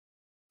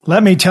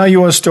Let Me Tell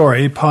You a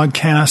Story,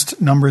 podcast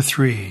number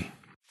 3.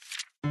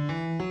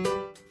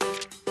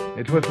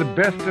 It was the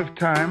best of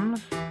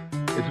times.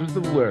 It was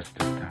the worst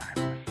of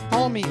times.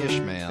 Call me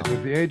Ishmael. It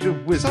was the age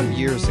of wisdom. Some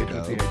years It ago,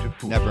 was the age of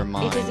fools. never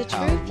mind It is a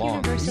how truth long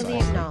universally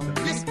ago.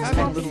 acknowledged.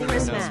 Having little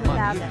to no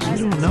money.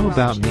 You don't know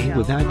about me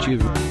without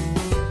you.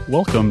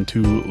 Welcome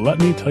to Let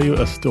Me Tell You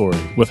a Story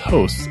with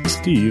hosts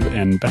Steve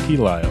and Becky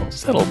Lyle.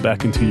 Settle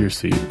back into your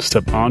seat,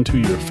 step onto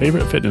your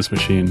favorite fitness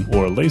machine,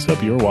 or lace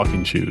up your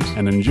walking shoes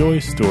and enjoy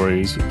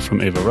stories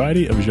from a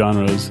variety of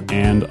genres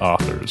and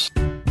authors.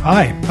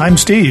 Hi, I'm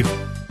Steve.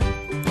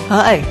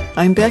 Hi,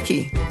 I'm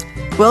Becky.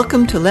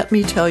 Welcome to Let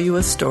Me Tell You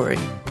a Story.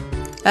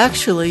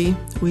 Actually,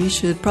 we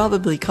should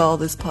probably call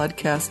this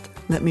podcast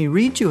Let Me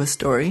Read You a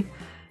Story,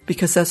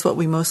 because that's what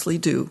we mostly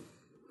do.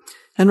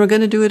 And we're going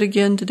to do it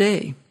again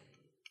today.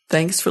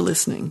 Thanks for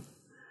listening.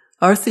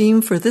 Our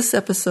theme for this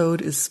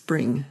episode is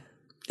spring.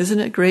 Isn't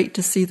it great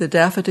to see the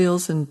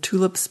daffodils and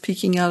tulips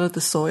peeking out of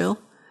the soil?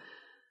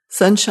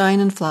 Sunshine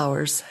and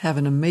flowers have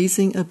an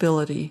amazing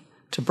ability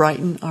to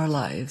brighten our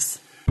lives.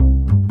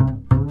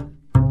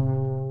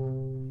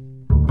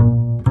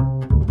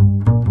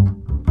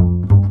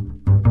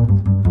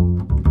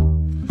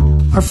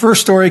 Our first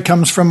story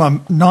comes from a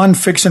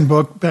nonfiction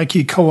book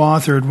Becky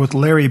co-authored with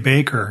Larry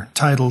Baker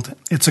titled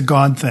It's a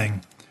God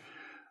Thing.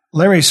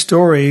 Larry's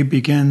story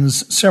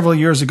begins several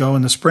years ago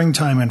in the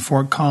springtime in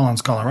Fort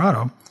Collins,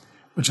 Colorado,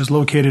 which is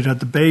located at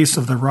the base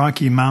of the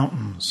Rocky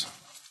Mountains.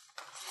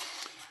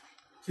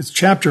 It's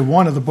chapter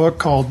 1 of the book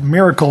called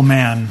Miracle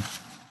Man.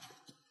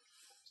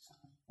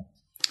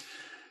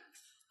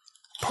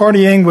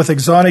 Partying with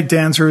exotic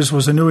dancers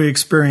was a new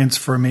experience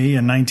for me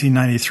in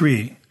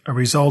 1993, a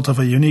result of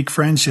a unique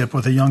friendship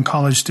with a young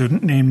college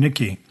student named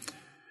Nikki.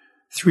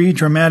 3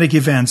 dramatic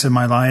events in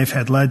my life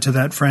had led to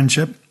that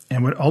friendship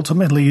and would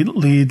ultimately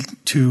lead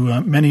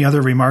to many other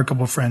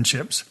remarkable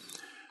friendships.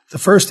 The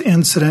first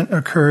incident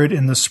occurred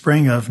in the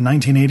spring of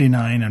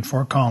 1989 in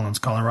Fort Collins,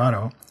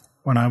 Colorado,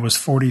 when I was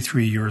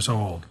 43 years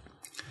old.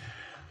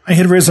 I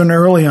had risen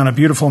early on a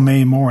beautiful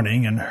May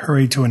morning and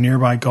hurried to a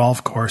nearby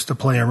golf course to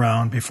play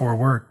around before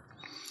work.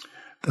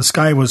 The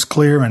sky was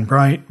clear and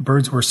bright,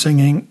 birds were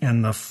singing,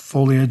 and the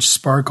foliage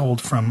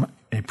sparkled from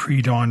a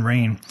pre-dawn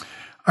rain.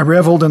 I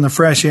reveled in the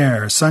fresh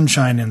air,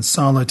 sunshine, and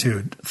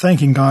solitude,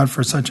 thanking God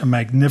for such a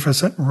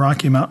magnificent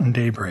Rocky Mountain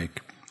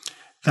daybreak.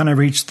 Then I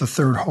reached the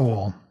 3rd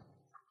hole.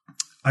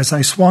 As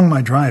I swung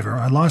my driver,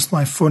 I lost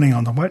my footing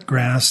on the wet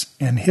grass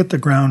and hit the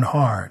ground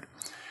hard.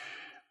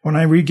 When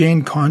I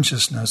regained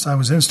consciousness, I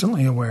was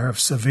instantly aware of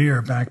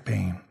severe back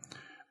pain.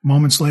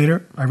 Moments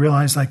later, I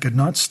realized I could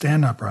not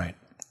stand upright.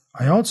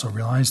 I also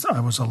realized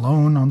I was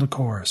alone on the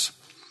course.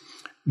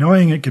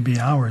 Knowing it could be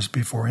hours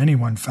before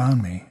anyone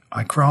found me,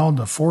 I crawled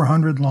the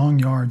 400 long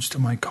yards to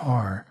my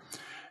car,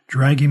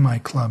 dragging my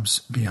clubs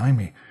behind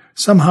me.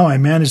 Somehow I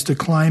managed to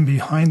climb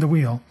behind the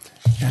wheel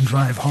and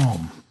drive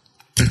home.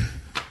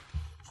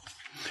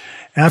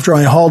 After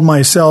I hauled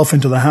myself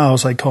into the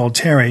house, I called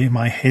Terry,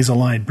 my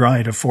hazel-eyed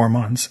bride of 4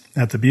 months,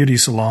 at the beauty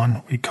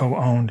salon we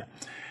co-owned.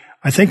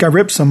 I think I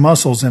ripped some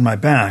muscles in my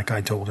back,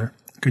 I told her.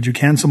 Could you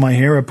cancel my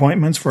hair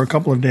appointments for a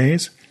couple of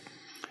days?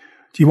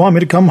 Do you want me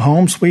to come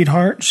home,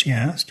 sweetheart? She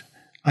asked.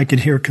 I could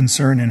hear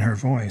concern in her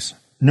voice.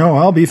 No,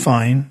 I'll be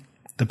fine.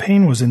 The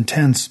pain was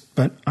intense,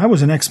 but I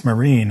was an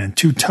ex-Marine and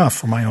too tough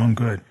for my own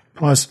good.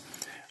 Plus,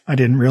 I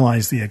didn't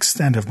realize the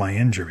extent of my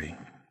injury.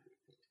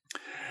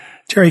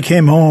 Terry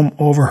came home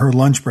over her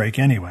lunch break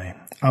anyway.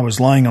 I was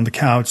lying on the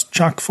couch,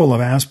 chock full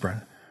of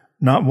aspirin.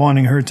 Not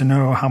wanting her to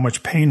know how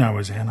much pain I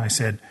was in, I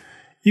said,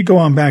 You go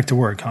on back to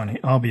work, honey.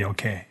 I'll be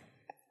okay.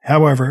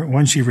 However,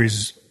 when she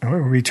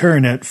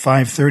returned at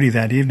 5:30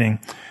 that evening,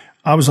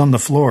 I was on the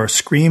floor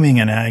screaming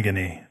in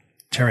agony.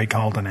 Terry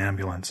called an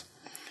ambulance.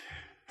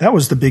 That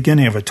was the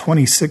beginning of a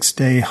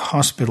 26-day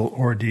hospital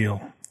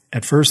ordeal.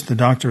 At first, the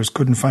doctors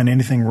couldn't find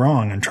anything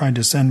wrong and tried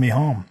to send me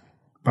home,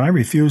 but I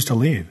refused to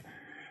leave.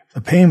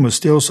 The pain was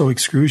still so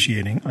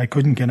excruciating, I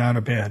couldn't get out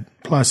of bed.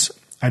 Plus,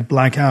 I'd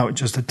black out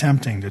just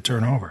attempting to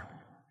turn over.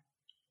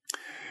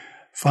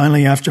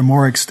 Finally, after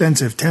more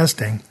extensive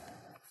testing,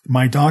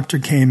 my doctor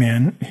came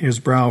in, his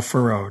brow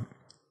furrowed.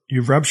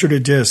 You've ruptured a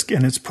disc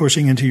and it's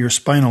pushing into your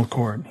spinal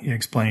cord, he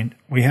explained.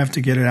 We have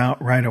to get it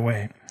out right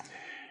away.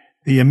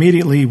 He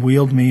immediately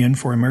wheeled me in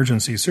for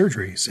emergency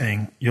surgery,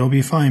 saying, You'll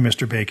be fine,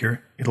 Mr.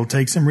 Baker. It'll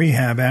take some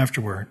rehab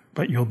afterward,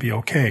 but you'll be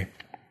okay.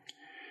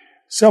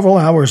 Several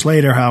hours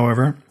later,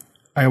 however,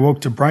 I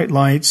awoke to bright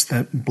lights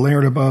that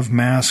blared above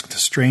masked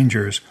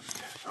strangers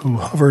who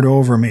hovered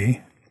over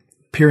me,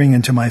 peering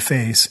into my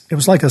face. It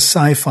was like a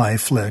sci-fi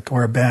flick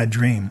or a bad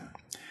dream.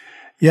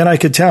 Yet I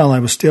could tell I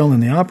was still in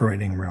the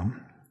operating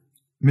room.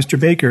 Mr.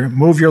 Baker,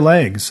 move your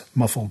legs,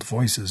 muffled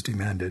voices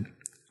demanded.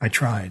 I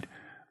tried.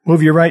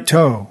 Move your right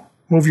toe.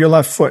 Move your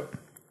left foot.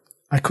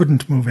 I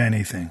couldn't move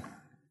anything.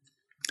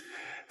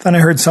 Then I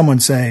heard someone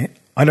say,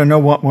 I don't know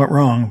what went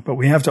wrong, but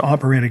we have to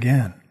operate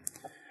again.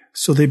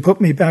 So they put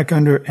me back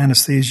under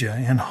anesthesia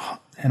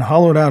and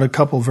hollowed out a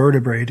couple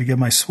vertebrae to give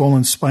my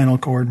swollen spinal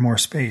cord more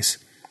space.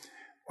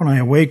 When I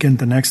awakened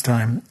the next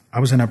time,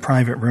 I was in a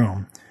private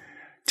room.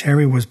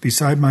 Terry was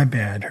beside my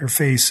bed, her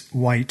face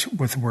white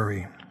with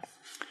worry.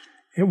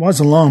 It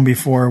wasn't long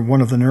before one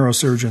of the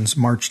neurosurgeons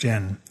marched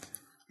in.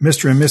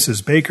 "Mr. and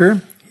Mrs.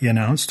 Baker," he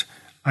announced,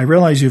 "I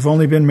realize you've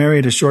only been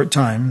married a short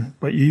time,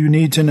 but you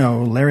need to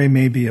know Larry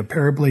may be a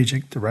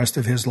paraplegic the rest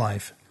of his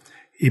life.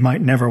 He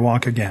might never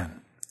walk again."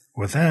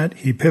 With that,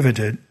 he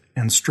pivoted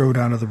and strode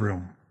out of the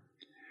room.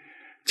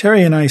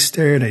 Terry and I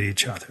stared at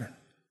each other.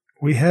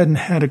 We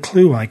hadn't had a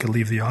clue I could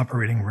leave the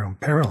operating room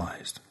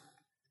paralyzed.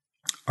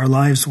 Our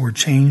lives were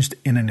changed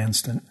in an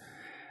instant.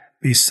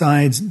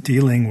 Besides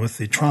dealing with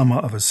the trauma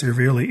of a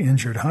severely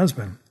injured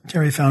husband,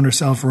 Terry found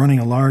herself running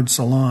a large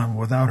salon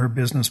without her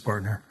business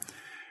partner.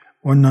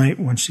 One night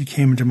when she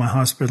came into my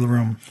hospital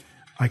room,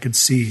 I could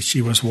see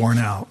she was worn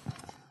out.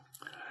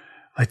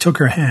 I took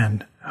her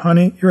hand.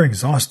 "Honey, you're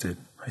exhausted,"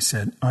 I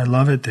said. "I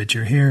love it that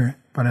you're here,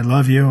 but I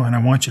love you and I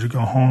want you to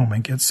go home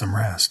and get some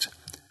rest."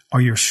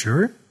 "Are you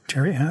sure?"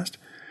 Terry asked.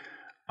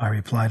 I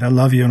replied, "I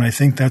love you and I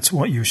think that's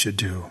what you should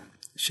do."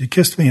 She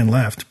kissed me and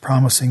left,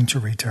 promising to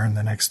return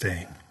the next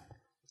day.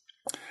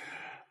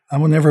 I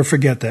will never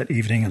forget that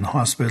evening in the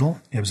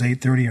hospital. It was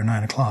 8:30 or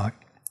 9 o'clock.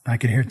 I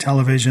could hear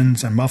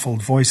televisions and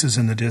muffled voices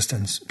in the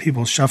distance,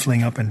 people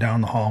shuffling up and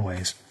down the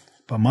hallways.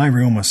 But my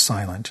room was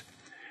silent.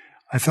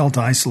 I felt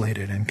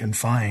isolated and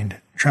confined,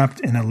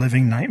 trapped in a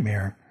living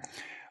nightmare.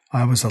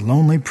 I was a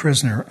lonely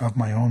prisoner of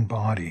my own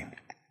body.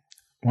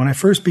 When I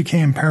first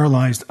became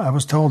paralyzed, I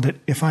was told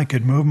that if I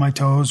could move my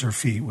toes or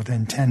feet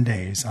within 10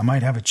 days, I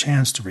might have a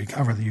chance to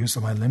recover the use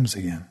of my limbs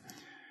again.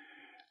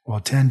 Well,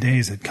 10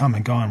 days had come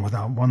and gone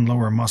without one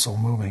lower muscle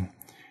moving.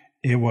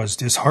 It was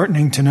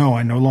disheartening to know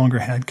I no longer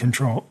had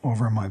control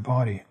over my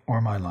body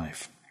or my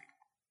life.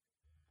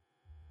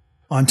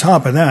 On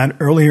top of that,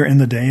 earlier in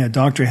the day, a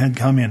doctor had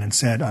come in and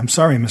said, "I'm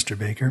sorry, Mr.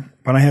 Baker,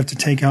 but I have to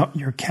take out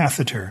your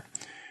catheter.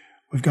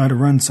 We've got to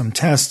run some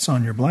tests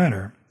on your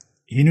bladder."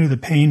 He knew the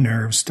pain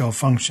nerves still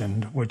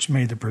functioned, which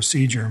made the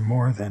procedure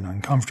more than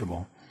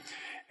uncomfortable.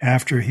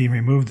 After he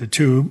removed the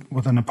tube,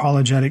 with an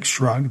apologetic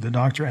shrug, the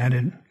doctor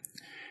added,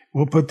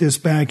 "We'll put this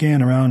back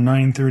in around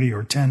 9:30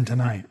 or 10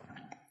 tonight."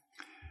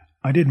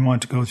 I didn't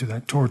want to go through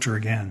that torture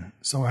again,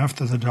 so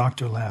after the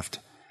doctor left,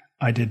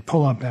 I did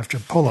pull-up after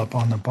pull-up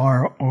on the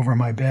bar over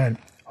my bed,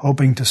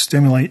 hoping to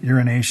stimulate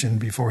urination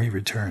before he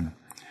returned.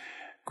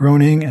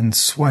 Groaning and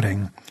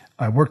sweating,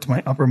 I worked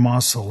my upper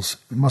muscles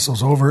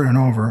over and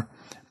over,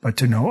 but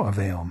to no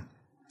avail.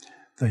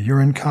 The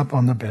urine cup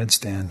on the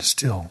bedstand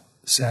still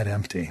sat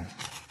empty.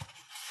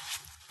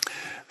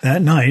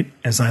 That night,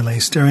 as I lay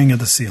staring at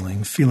the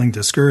ceiling, feeling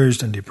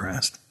discouraged and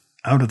depressed,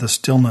 out of the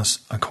stillness,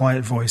 a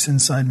quiet voice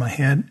inside my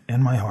head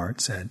and my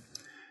heart said,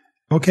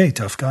 "Okay,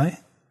 tough guy,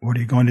 what are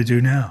you going to do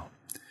now?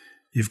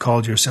 You've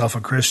called yourself a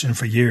Christian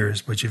for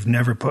years, but you've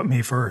never put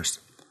me first.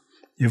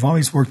 You've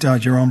always worked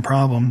out your own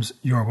problems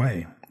your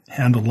way,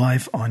 handled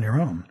life on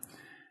your own.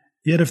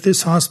 Yet if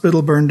this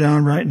hospital burned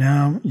down right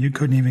now, you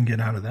couldn't even get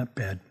out of that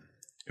bed.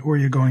 Who are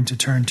you going to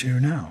turn to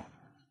now?"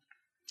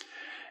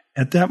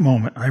 At that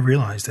moment, I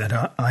realized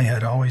that I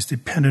had always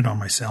depended on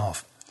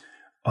myself.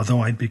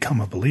 Although I'd become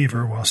a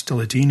believer while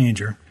still a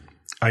teenager,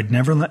 I'd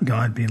never let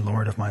God be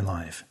Lord of my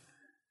life.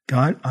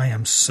 "God, I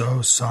am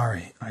so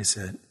sorry," I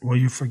said. "Will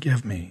you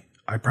forgive me?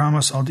 I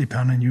promise I'll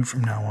depend on you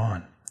from now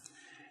on."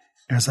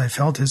 As I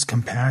felt his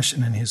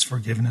compassion and his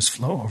forgiveness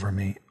flow over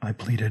me, I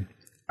pleaded,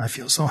 "I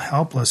feel so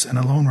helpless and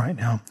alone right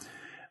now.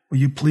 Will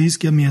you please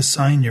give me a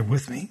sign you're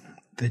with me,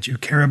 that you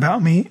care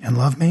about me and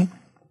love me?"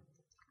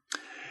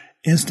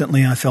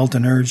 Instantly, I felt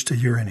an urge to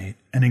urinate,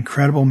 an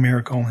incredible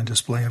miracle and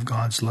display of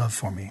God's love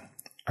for me.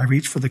 I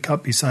reached for the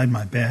cup beside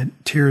my bed,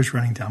 tears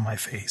running down my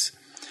face.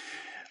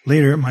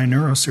 Later, my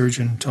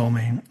neurosurgeon told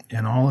me,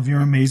 "In all of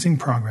your amazing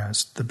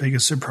progress, the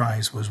biggest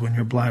surprise was when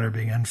your bladder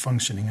began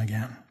functioning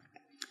again."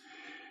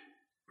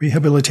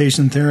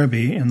 Rehabilitation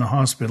therapy in the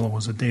hospital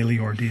was a daily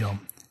ordeal.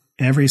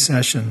 Every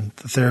session,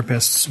 the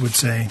therapists would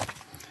say,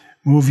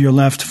 "Move your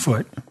left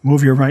foot,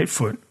 move your right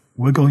foot,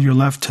 wiggle your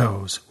left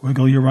toes,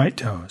 wiggle your right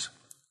toes."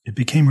 It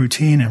became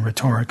routine and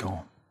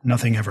rhetorical.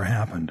 Nothing ever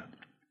happened.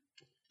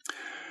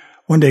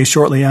 One day,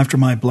 shortly after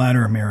my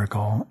bladder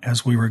miracle,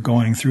 as we were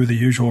going through the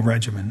usual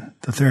regimen,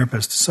 the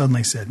therapist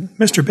suddenly said,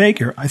 "Mr.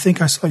 Baker, I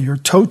think I saw your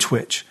toe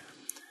twitch."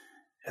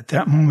 At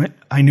that moment,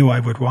 I knew I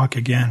would walk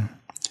again.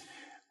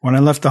 When I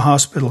left the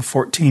hospital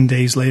 14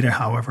 days later,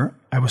 however,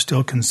 I was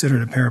still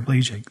considered a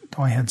paraplegic,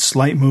 though I had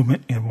slight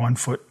movement in one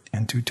foot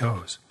and two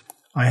toes.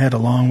 I had a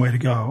long way to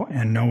go,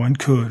 and no one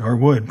could or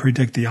would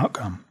predict the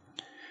outcome.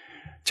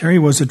 Terry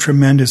was a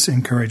tremendous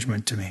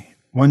encouragement to me.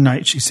 One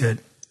night she said,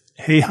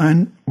 "Hey,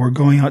 hon, we're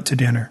going out to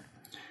dinner."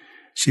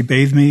 She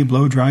bathed me,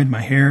 blow-dried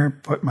my hair,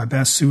 put my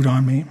best suit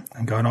on me,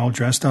 and got all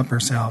dressed up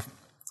herself.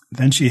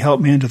 Then she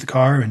helped me into the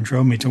car and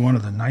drove me to one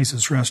of the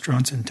nicest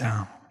restaurants in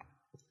town.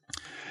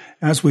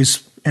 As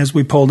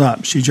we pulled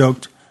up, she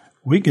joked,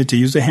 "We get to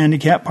use a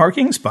handicap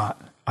parking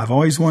spot. I've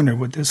always wondered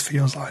what this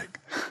feels like."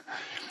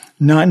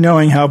 Not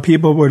knowing how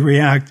people would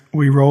react,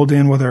 we rolled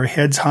in with our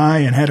heads high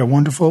and had a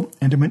wonderful,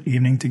 intimate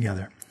evening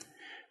together.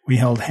 We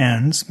held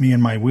hands, me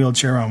in my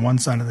wheelchair on one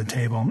side of the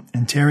table,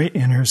 and Terry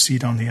in her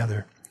seat on the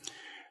other.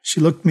 She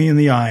looked me in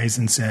the eyes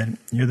and said,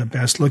 "You're the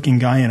best-looking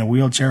guy in a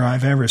wheelchair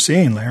I've ever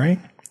seen, Larry.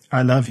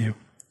 I love you.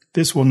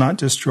 This will not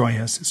destroy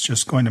us. It's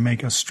just going to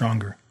make us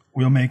stronger.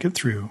 We'll make it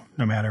through,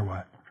 no matter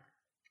what."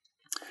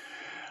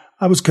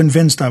 I was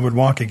convinced I would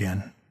walk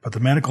again, but the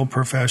medical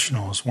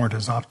professionals weren't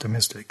as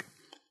optimistic.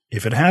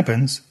 "If it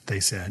happens," they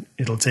said,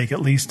 "it'll take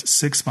at least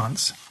 6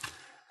 months."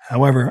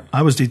 However,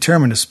 I was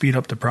determined to speed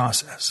up the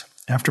process.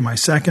 After my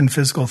second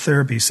physical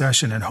therapy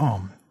session at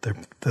home,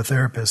 the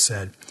therapist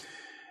said,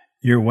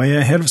 "You're way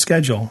ahead of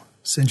schedule.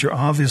 Since you're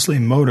obviously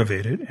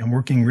motivated and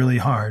working really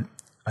hard,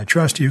 I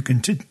trust you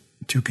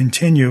to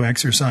continue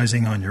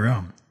exercising on your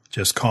own.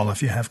 Just call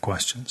if you have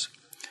questions."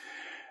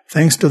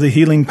 Thanks to the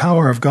healing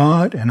power of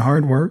God and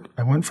hard work,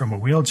 I went from a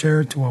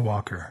wheelchair to a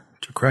walker,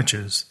 to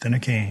crutches, then a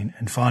cane,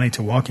 and finally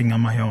to walking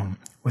on my own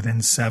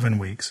within 7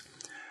 weeks.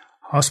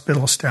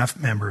 Hospital staff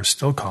members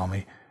still call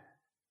me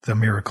the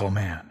Miracle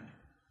Man.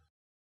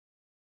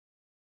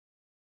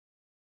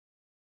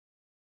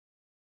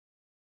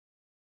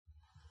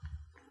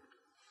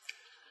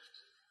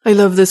 I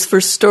love this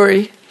first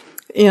story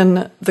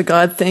in the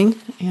God thing,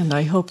 and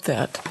I hope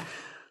that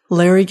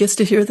Larry gets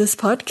to hear this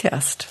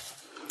podcast.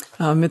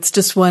 It's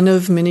just one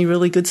of many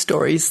really good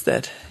stories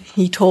that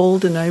he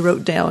told and I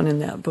wrote down in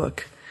that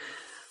book.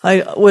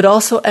 I would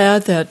also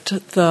add that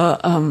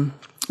the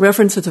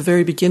reference at the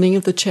very beginning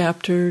of the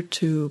chapter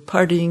to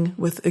partying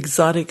with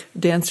exotic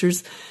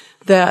dancers,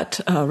 that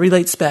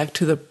relates back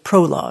to the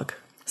prologue.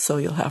 So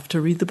you'll have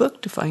to read the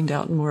book to find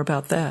out more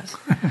about that.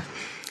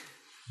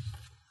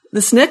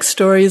 This next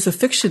story is a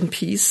fiction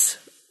piece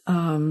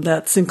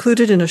that's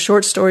included in a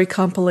short story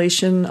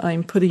compilation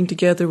I'm putting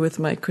together with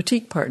my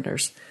critique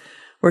partners.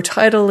 We're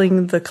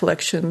titling the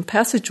collection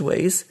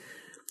Passageways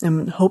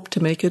and hope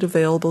to make it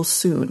available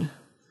soon.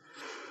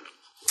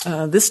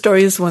 This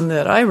story is one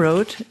that I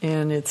wrote,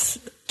 and it's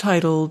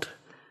titled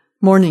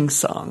Morning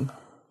Song.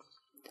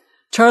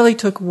 Charlie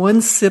took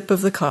one sip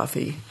of the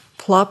coffee,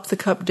 plopped the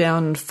cup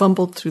down, and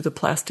fumbled through the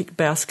plastic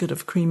basket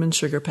of cream and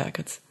sugar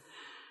packets.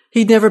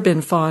 He'd never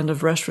been fond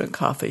of restaurant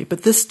coffee,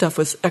 but this stuff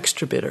was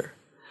extra bitter.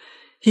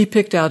 He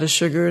picked out a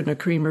sugar and a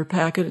creamer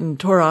packet and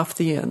tore off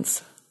the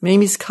ends.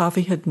 Mamie's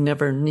coffee had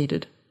never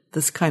needed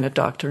this kind of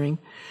doctoring.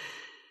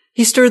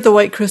 He stirred the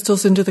white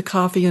crystals into the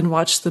coffee and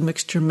watched the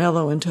mixture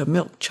mellow into a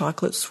milk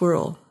chocolate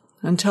swirl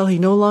until he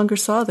no longer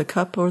saw the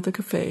cup or the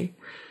cafe.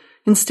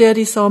 Instead,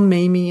 he saw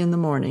Mamie in the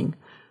morning,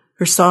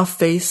 her soft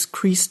face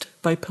creased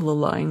by pillow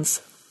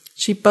lines.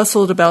 She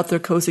bustled about their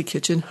cozy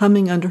kitchen,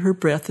 humming under her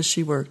breath as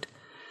she worked.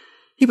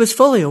 He was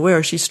fully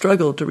aware she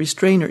struggled to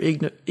restrain her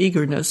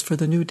eagerness for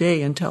the new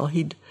day until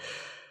he'd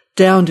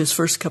downed his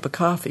first cup of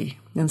coffee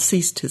and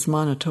ceased his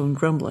monotone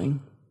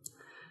grumbling.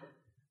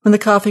 When the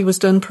coffee was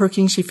done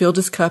perking, she filled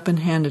his cup and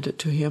handed it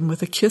to him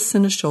with a kiss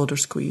and a shoulder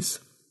squeeze.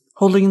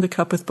 Holding the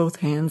cup with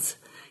both hands,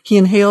 he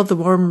inhaled the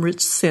warm,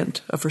 rich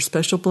scent of her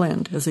special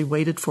blend as he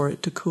waited for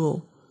it to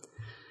cool.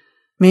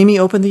 Mamie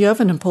opened the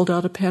oven and pulled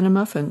out a pan of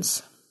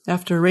muffins.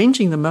 After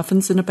arranging the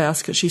muffins in a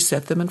basket, she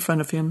set them in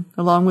front of him,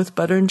 along with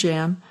butter and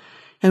jam,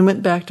 and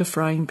went back to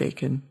frying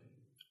bacon.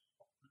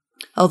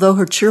 Although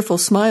her cheerful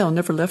smile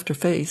never left her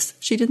face,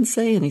 she didn't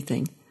say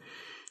anything.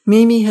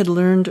 Mamie had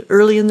learned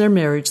early in their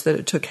marriage that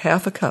it took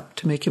half a cup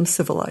to make him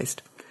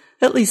civilized.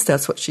 At least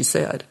that's what she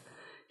said.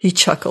 He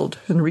chuckled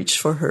and reached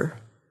for her.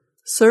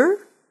 "Sir?"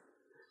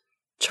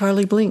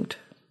 Charlie blinked.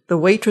 The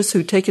waitress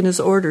who'd taken his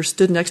order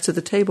stood next to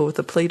the table with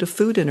a plate of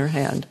food in her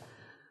hand.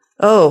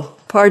 "Oh,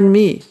 pardon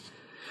me."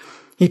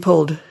 He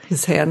pulled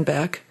his hand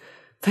back.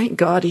 Thank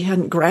God he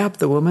hadn't grabbed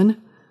the woman.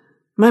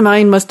 My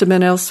mind must have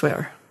been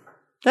elsewhere.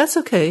 "That's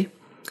okay."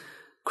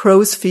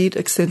 Crow's feet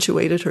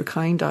accentuated her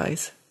kind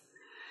eyes.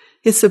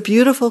 "It's a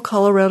beautiful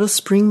Colorado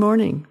spring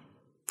morning.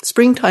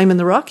 Springtime in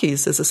the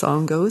Rockies, as the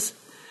song goes.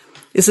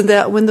 Isn't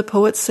that when the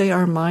poets say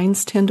our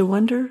minds tend to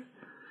wander?"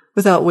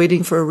 Without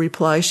waiting for a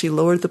reply, she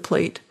lowered the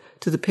plate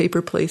to the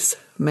paper place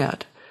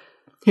mat.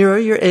 "Here are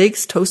your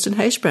eggs, toast, and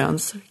hash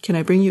browns. Can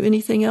I bring you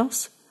anything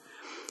else?"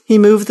 He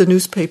moved the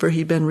newspaper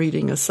he'd been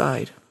reading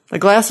aside. "A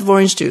glass of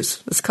orange juice.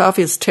 This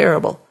coffee is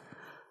terrible."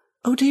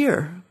 "Oh,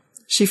 dear."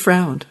 She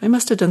frowned. "I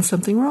must have done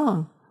something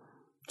wrong."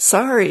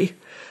 "Sorry."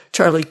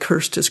 Charlie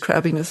cursed his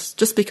crabbiness.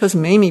 Just because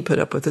Mamie put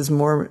up with his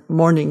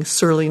morning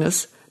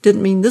surliness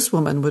didn't mean this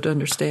woman would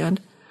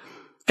understand.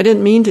 "I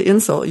didn't mean to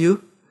insult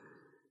you."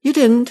 "You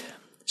didn't."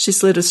 She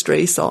slid a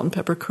stray salt and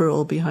pepper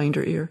curl behind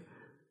her ear.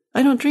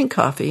 "I don't drink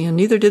coffee, and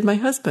neither did my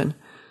husband,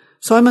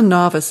 so I'm a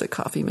novice at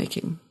coffee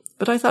making.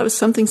 But I thought it was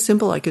something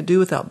simple I could do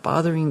without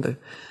bothering the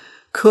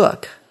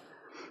cook."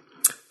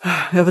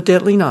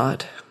 "Evidently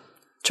not."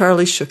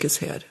 Charlie shook his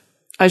head.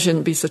 "I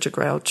shouldn't be such a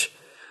grouch."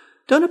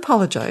 "Don't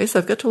apologize.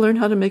 I've got to learn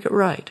how to make it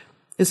right.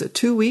 Is it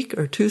too weak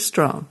or too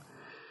strong?"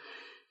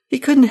 He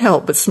couldn't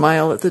help but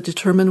smile at the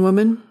determined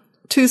woman.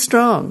 "Too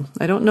strong.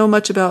 I don't know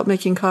much about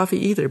making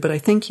coffee either, but I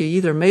think you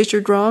either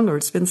measured wrong or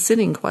it's been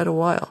sitting quite a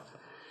while."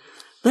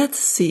 "Let's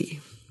see."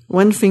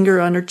 One finger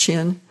on her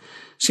chin,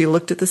 she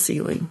looked at the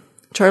ceiling.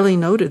 Charlie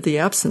noted the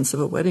absence of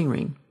a wedding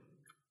ring.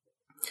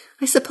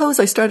 "I suppose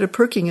I started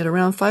perking at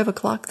around 5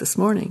 o'clock this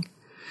morning."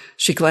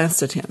 She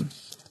glanced at him.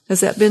 Has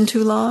that been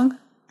too long?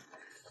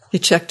 He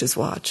checked his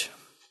watch.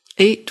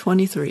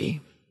 8:23.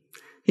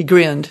 He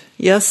grinned.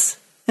 Yes,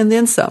 and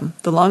then some.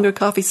 The longer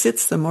coffee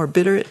sits, the more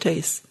bitter it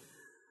tastes.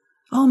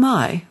 Oh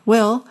my,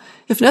 well,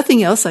 if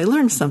nothing else, I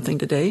learned something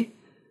today.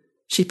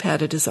 She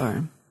patted his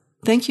arm.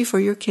 Thank you for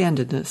your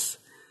candidness.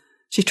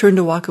 She turned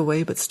to walk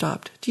away, but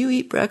stopped. Do you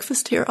eat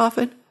breakfast here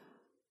often?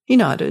 He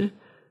nodded.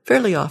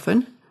 Fairly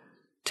often.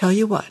 Tell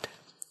you what.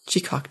 She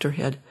cocked her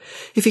head.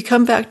 If you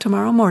come back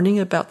tomorrow morning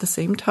about the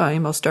same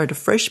time, I'll start a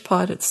fresh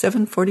pot at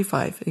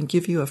 7:45 and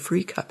give you a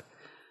free cup,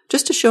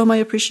 just to show my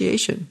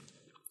appreciation.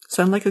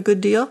 Sound like a good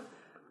deal?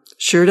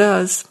 Sure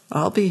does.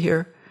 I'll be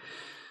here.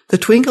 The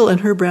twinkle in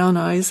her brown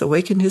eyes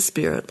awakened his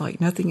spirit like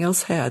nothing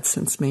else had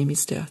since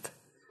Mamie's death.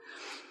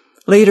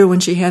 Later, when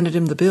she handed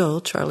him the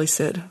bill, Charlie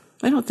said,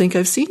 I don't think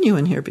I've seen you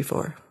in here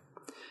before.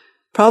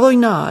 Probably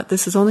not.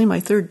 This is only my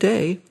third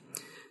day.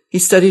 He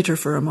studied her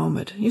for a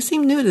moment. You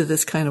seem new to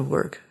this kind of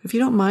work. If you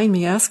don't mind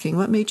me asking,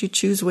 what made you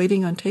choose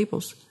waiting on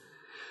tables?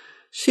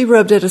 She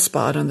rubbed at a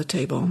spot on the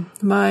table.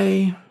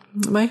 My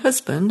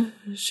husband,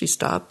 she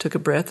stopped, took a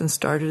breath, and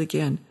started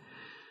again.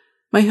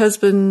 My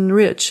husband,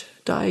 Rich,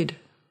 died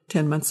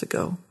 10 months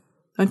ago.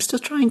 I'm still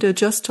trying to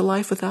adjust to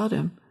life without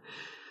him.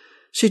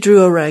 She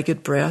drew a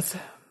ragged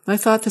breath. I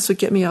thought this would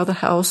get me out of the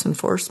house and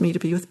force me to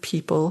be with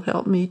people,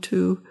 help me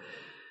to...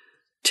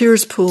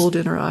 Tears pooled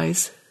in her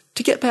eyes.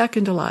 To get back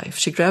into life.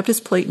 She grabbed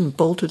his plate and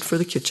bolted for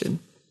the kitchen.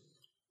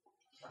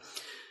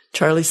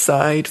 Charlie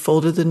sighed,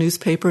 folded the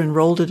newspaper, and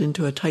rolled it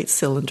into a tight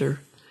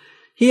cylinder.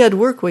 He had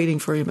work waiting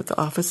for him at the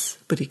office,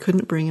 but he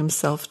couldn't bring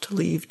himself to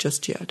leave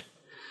just yet.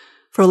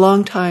 For a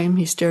long time,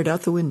 he stared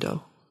out the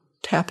window,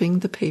 tapping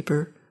the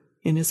paper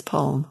in his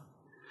palm.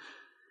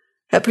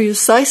 At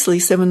precisely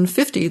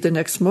 7:50 the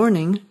next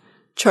morning,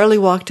 Charlie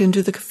walked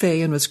into the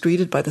cafe and was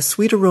greeted by the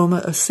sweet aroma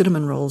of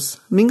cinnamon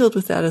rolls, mingled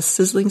with that of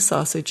sizzling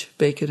sausage,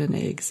 bacon, and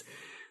eggs.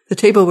 The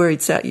table where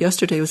he'd sat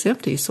yesterday was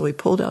empty, so he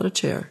pulled out a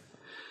chair.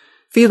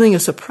 Feeling a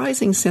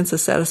surprising sense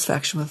of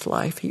satisfaction with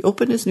life, he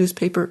opened his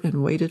newspaper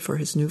and waited for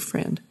his new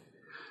friend.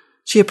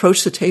 She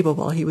approached the table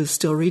while he was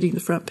still reading the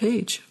front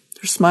page.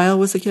 Her smile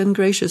was again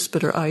gracious,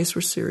 but her eyes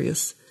were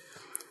serious.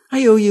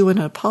 I owe you an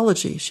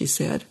apology, she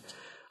said.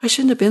 I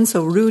shouldn't have been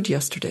so rude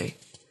yesterday.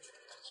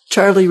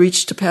 Charlie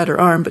reached to pat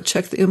her arm, but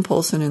checked the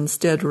impulse and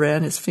instead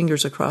ran his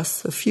fingers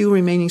across the few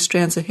remaining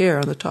strands of hair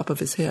on the top of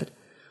his head.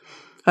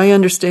 I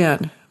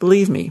understand.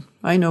 Believe me,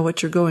 I know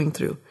what you're going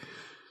through.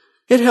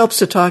 It helps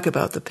to talk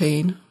about the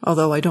pain,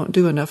 although I don't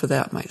do enough of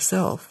that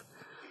myself.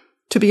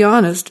 To be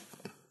honest,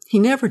 he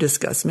never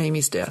discussed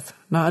Mamie's death,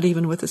 not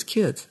even with his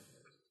kids.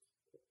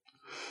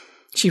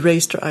 She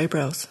raised her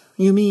eyebrows.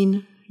 You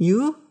mean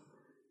you?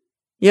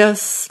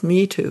 Yes,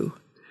 me too.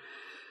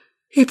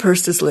 He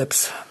pursed his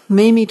lips.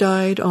 Mamie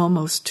died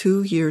almost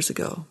 2 years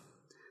ago.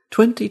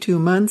 22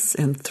 months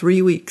and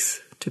 3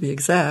 weeks, to be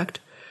exact,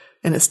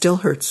 and it still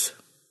hurts.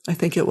 I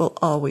think it will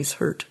always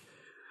hurt.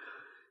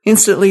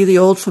 Instantly, the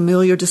old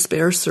familiar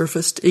despair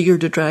surfaced, eager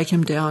to drag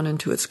him down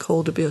into its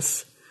cold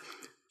abyss.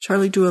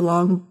 Charlie drew a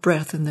long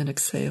breath and then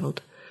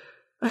exhaled.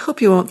 I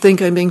hope you won't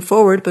think I'm being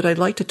forward, but I'd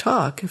like to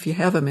talk, if you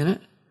have a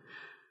minute.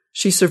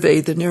 She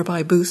surveyed the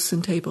nearby booths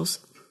and tables.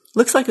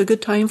 Looks like a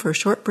good time for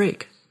a short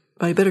break.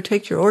 I better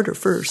take your order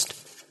first.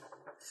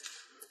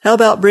 How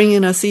about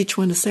bringing us each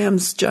one of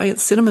Sam's giant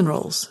cinnamon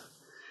rolls?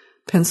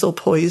 Pencil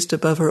poised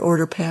above her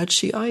order pad,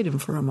 she eyed him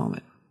for a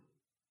moment.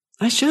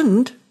 I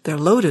shouldn't. They're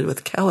loaded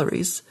with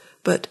calories.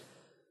 But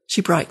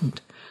she brightened.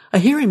 I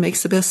hear he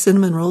makes the best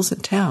cinnamon rolls in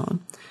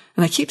town,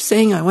 and I keep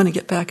saying I want to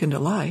get back into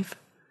life.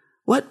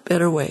 What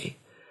better way?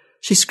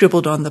 She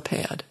scribbled on the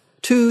pad.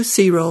 2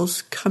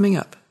 C-rolls coming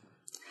up.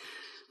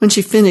 When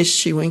she finished,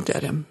 she winked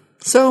at him.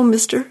 So,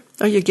 mister,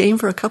 are you game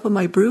for a cup of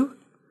my brew?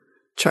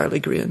 Charlie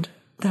grinned.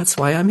 That's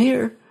why I'm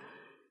here.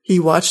 He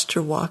watched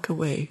her walk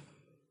away.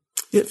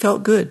 It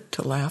felt good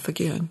to laugh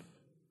again.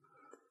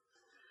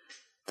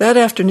 That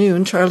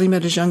afternoon, Charlie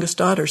met his youngest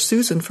daughter,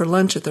 Susan, for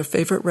lunch at their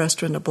favorite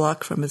restaurant a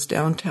block from his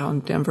downtown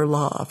Denver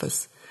law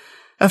office.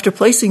 After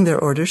placing their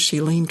orders,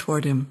 she leaned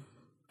toward him,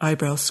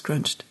 eyebrows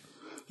scrunched.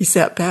 He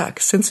sat back,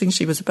 sensing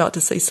she was about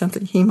to say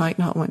something he might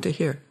not want to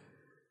hear.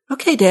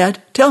 Okay,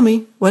 Dad, tell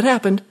me, what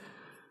happened?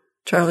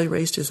 Charlie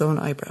raised his own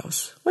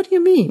eyebrows. What do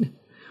you mean?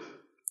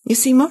 You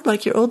seem more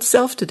like your old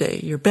self today.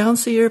 You're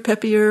bouncier,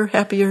 peppier,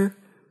 happier.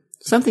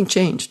 Something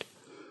changed.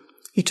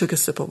 He took a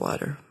sip of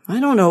water. I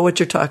don't know what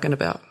you're talking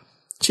about.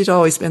 She'd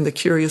always been the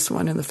curious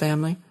one in the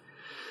family.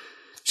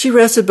 She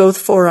rested both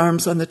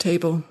forearms on the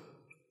table.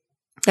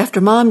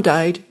 After Mom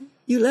died,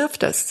 you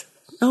left us.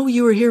 Oh,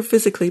 you were here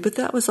physically, but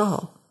that was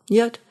all.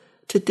 Yet,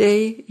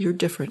 today, you're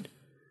different.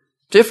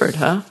 Different,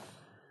 huh?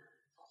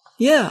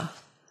 Yeah.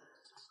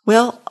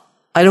 Well,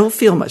 I don't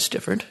feel much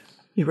different.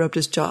 He rubbed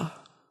his jaw.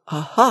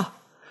 Aha!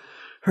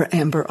 Her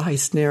amber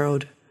eyes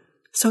narrowed.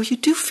 So you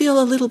do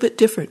feel a little bit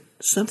different.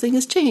 Something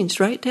has changed,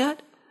 right,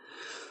 Dad?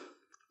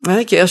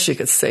 I guess you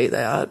could say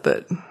that,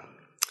 but...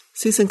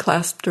 Susan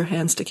clasped her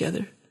hands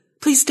together.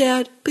 Please,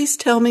 Dad, please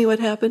tell me what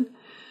happened.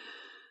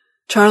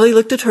 Charlie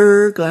looked at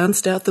her,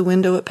 glanced out the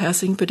window at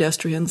passing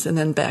pedestrians, and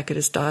then back at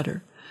his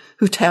daughter,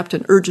 who tapped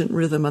an urgent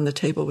rhythm on the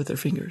table with her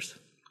fingers.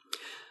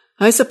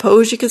 I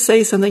suppose you could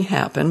say something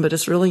happened, but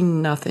it's really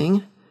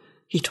nothing.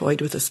 He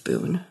toyed with a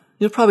spoon.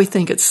 You'll probably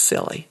think it's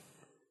silly.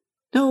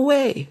 No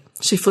way.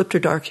 She flipped her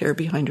dark hair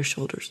behind her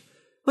shoulders.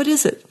 What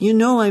is it? You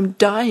know I'm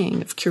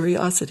dying of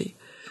curiosity.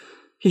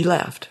 He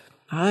laughed.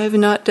 I've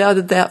not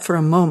doubted that for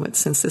a moment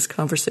since this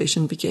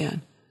conversation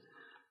began.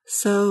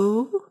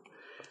 So?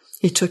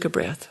 He took a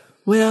breath.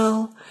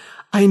 Well,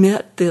 I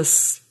met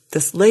this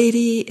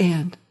lady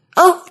and...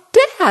 Oh,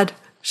 Dad!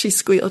 She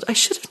squealed. I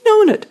should have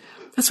known it.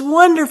 That's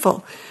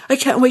wonderful. I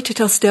can't wait to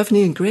tell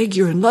Stephanie and Greg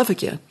you're in love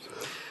again.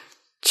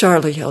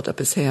 Charlie held up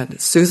his hand.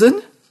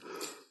 Susan?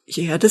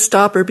 He had to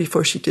stop her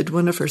before she did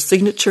one of her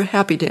signature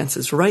happy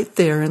dances right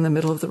there in the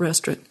middle of the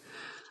restaurant.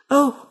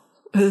 Oh,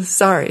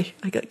 sorry.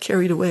 I got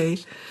carried away.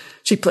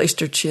 She placed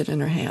her chin in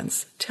her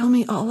hands. Tell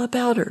me all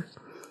about her.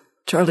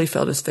 Charlie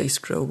felt his face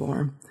grow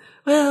warm.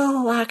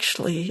 Well,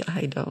 actually,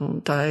 I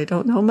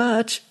don't know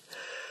much.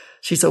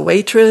 She's a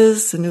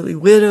waitress, and newly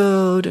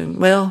widowed, and,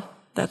 well,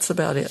 that's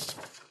about it.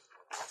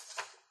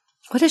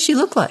 What does she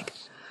look like?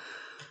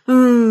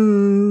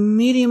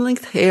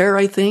 Medium-length hair,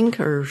 I think,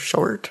 or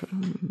short,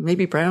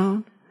 maybe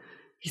brown.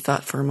 He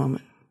thought for a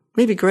moment.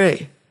 Maybe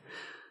gray.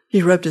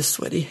 He rubbed his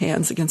sweaty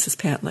hands against his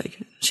pant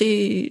leg.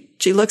 She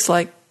looks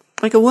like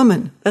a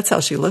woman. That's how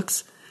she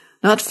looks.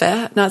 Not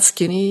fat, not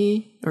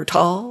skinny, or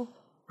tall,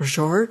 or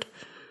short.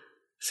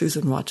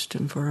 Susan watched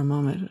him for a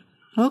moment.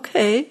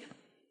 Okay.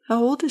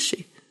 How old is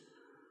she?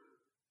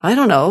 I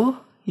don't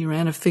know. He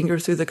ran a finger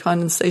through the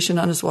condensation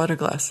on his water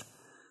glass.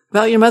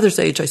 About your mother's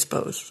age, I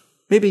suppose.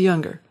 Maybe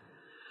younger.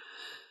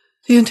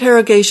 The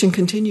interrogation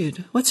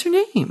continued. What's her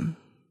name?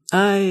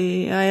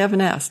 I haven't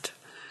asked.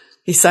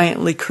 He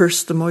silently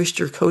cursed the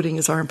moisture coating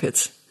his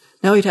armpits.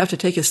 Now he'd have to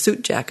take his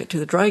suit jacket to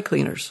the dry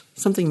cleaners,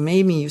 something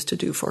Mamie used to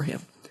do for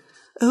him.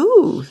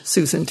 Oh,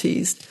 Susan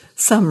teased.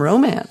 Some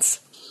romance.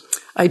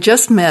 I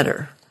just met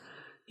her.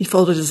 He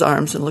folded his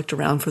arms and looked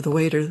around for the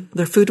waiter.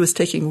 Their food was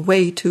taking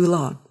way too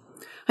long.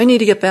 I need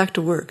to get back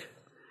to work.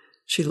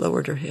 She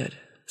lowered her head.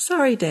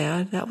 Sorry,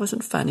 Dad, that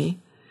wasn't funny.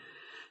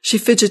 She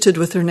fidgeted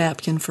with her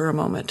napkin for a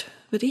moment.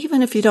 But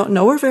even if you don't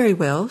know her very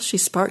well, she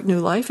sparked new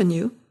life in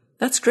you.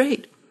 That's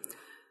great.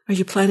 Are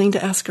you planning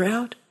to ask her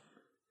out?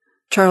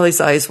 Charlie's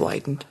eyes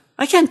widened.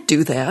 I can't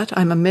do that.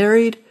 I'm a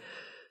married...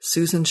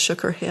 Susan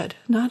shook her head.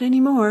 Not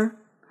anymore.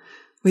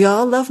 We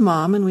all love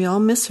Mom and we all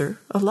miss her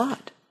a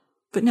lot.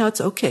 But now it's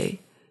okay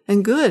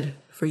and good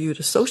for you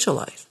to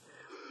socialize.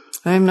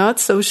 I'm not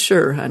so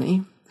sure,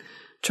 honey.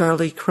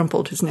 Charlie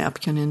crumpled his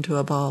napkin into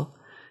a ball.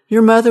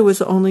 Your mother was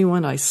the only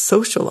one I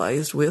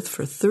socialized with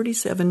for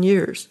 37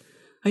 years.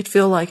 I'd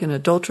feel like an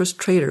adulterous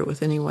traitor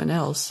with anyone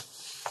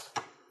else.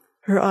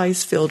 Her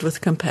eyes filled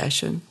with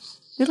compassion.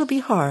 It'll be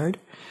hard.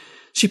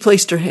 She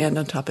placed her hand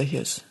on top of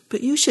his.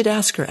 But you should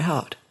ask her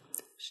out.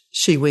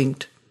 She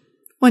winked.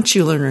 Once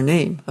you learn her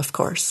name, of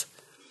course.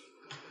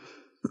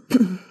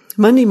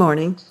 Monday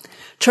morning,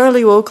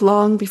 Charlie woke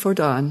long before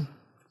dawn.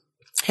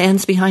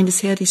 Hands behind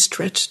his head, he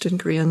stretched and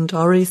grinned,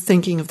 already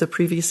thinking of the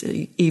previous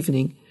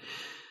evening.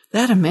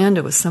 That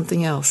Amanda was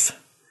something else.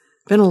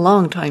 Been a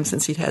long time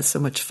since he'd had so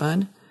much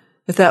fun,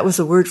 if that was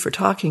a word for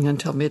talking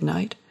until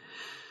midnight.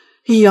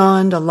 He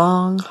yawned a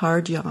long,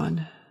 hard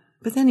yawn,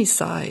 but then he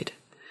sighed.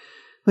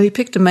 When he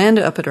picked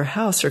Amanda up at her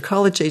house, her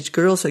college-age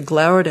girls had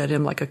glowered at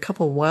him like a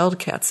couple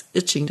wildcats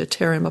itching to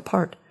tear him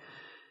apart.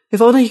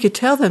 If only he could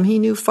tell them he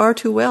knew far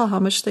too well how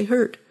much they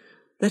hurt,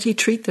 that he'd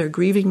treat their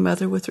grieving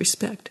mother with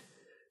respect,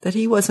 that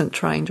he wasn't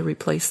trying to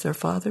replace their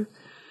father.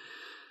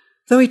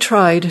 Though he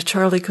tried,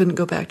 Charlie couldn't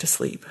go back to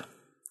sleep.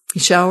 He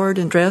showered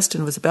and dressed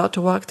and was about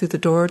to walk through the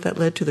door that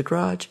led to the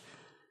garage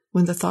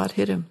when the thought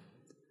hit him.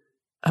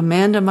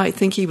 Amanda might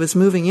think he was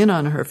moving in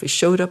on her if he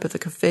showed up at the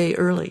cafe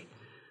early,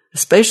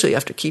 especially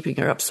after keeping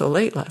her up so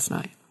late last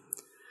night.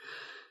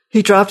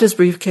 He dropped his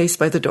briefcase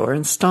by the door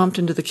and stomped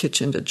into the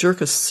kitchen to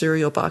jerk a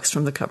cereal box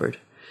from the cupboard.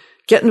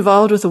 Get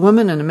involved with a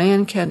woman and a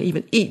man can't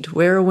even eat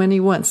where or when he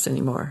wants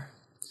anymore.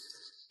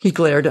 He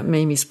glared at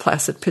Mamie's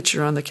placid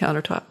picture on the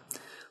countertop.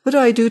 What do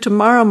I do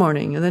tomorrow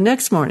morning and the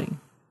next morning?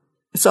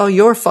 It's all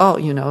your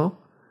fault, you know.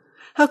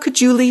 How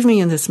could you leave me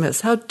in this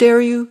mess? How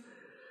dare you?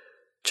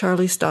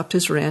 Charlie stopped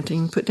his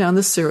ranting, put down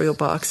the cereal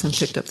box, and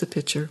picked up the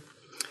picture.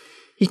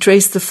 He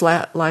traced the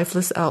flat,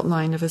 lifeless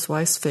outline of his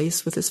wife's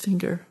face with his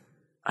finger.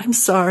 I'm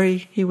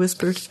sorry, he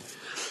whispered.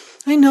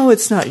 I know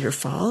it's not your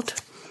fault,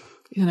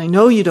 and I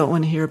know you don't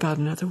want to hear about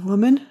another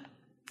woman.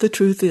 The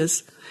truth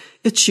is,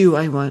 it's you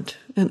I want,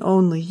 and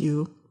only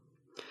you.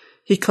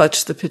 He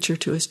clutched the picture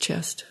to his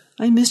chest.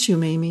 I miss you,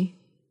 Mamie,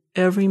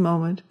 every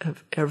moment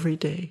of every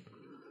day.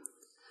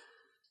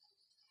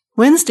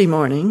 Wednesday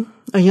morning,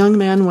 a young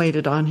man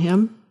waited on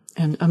him,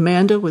 and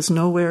Amanda was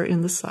nowhere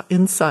in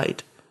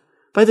sight.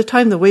 By the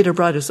time the waiter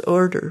brought his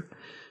order,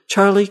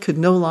 Charlie could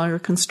no longer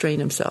constrain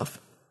himself.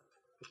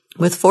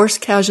 With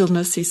forced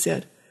casualness, he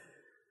said,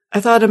 I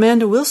thought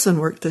Amanda Wilson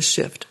worked this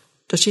shift.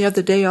 Does she have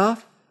the day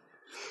off?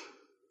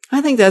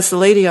 I think that's the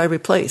lady I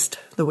replaced.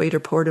 The waiter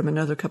poured him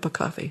another cup of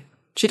coffee.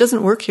 She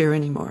doesn't work here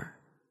anymore.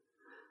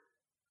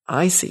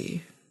 I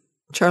see.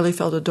 Charlie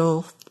felt a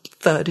dull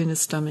thud in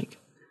his stomach.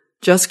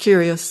 Just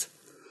curious.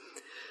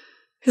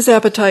 His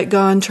appetite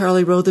gone,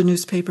 Charlie rolled the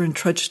newspaper and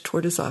trudged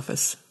toward his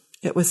office.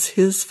 It was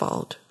his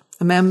fault.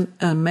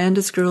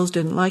 Amanda's girls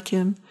didn't like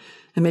him,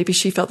 and maybe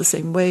she felt the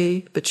same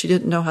way, but she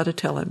didn't know how to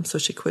tell him, so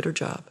she quit her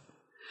job.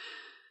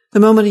 The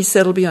moment he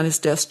settled behind his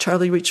desk,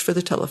 Charlie reached for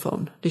the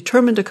telephone,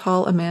 determined to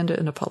call Amanda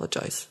and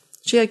apologize.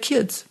 She had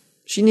kids.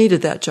 She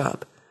needed that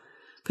job.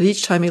 But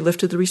each time he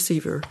lifted the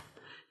receiver,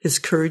 his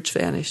courage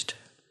vanished.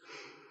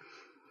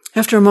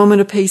 After a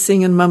moment of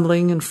pacing and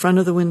mumbling in front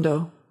of the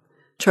window,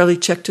 Charlie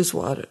checked his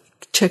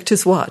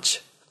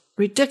watch.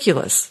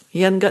 Ridiculous.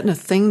 He hadn't gotten a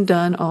thing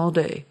done all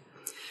day.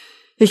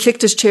 He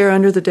kicked his chair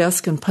under the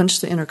desk and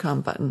punched the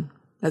intercom button.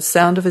 At the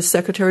sound of his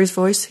secretary's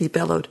voice, he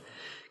bellowed,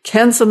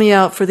 "Cancel me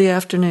out for the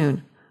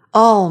afternoon.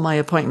 All my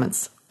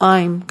appointments.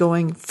 I'm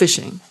going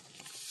fishing."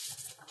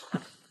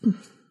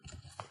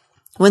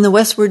 When the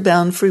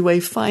westward-bound freeway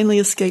finally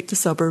escaped the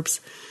suburbs,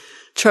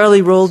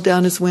 Charlie rolled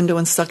down his window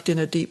and sucked in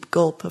a deep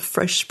gulp of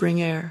fresh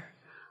spring air.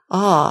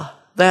 Ah,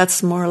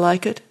 that's more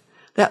like it.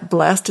 That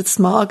blasted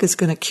smog is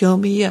going to kill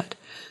me yet.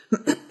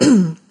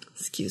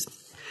 Excuse me.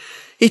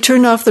 He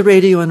turned off the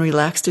radio and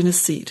relaxed in his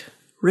seat,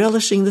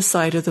 relishing the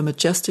sight of the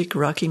majestic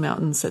Rocky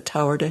Mountains that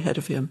towered ahead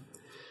of him.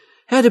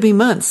 Had to be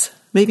months,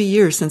 maybe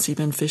years since he'd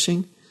been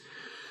fishing.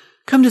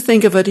 Come to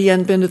think of it, he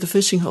hadn't been to the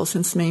fishing hole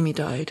since Mamie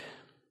died.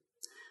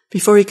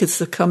 Before he could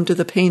succumb to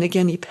the pain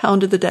again, he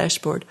pounded the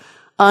dashboard.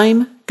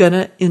 I'm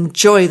gonna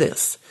enjoy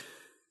this.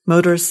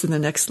 Motorists in the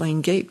next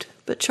lane gaped,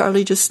 but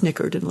Charlie just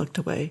snickered and looked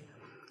away.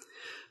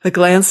 A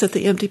glance at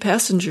the empty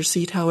passenger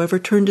seat, however,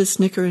 turned his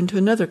snicker into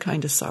another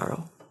kind of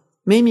sorrow.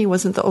 Mamie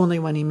wasn't the only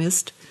one he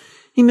missed.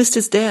 He missed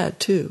his dad,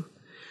 too.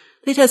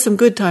 They'd had some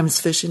good times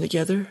fishing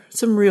together,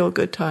 some real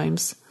good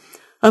times.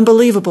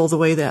 Unbelievable the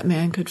way that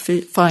man could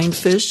find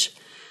fish.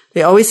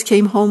 They always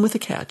came home with a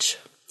catch.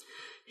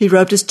 He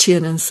rubbed his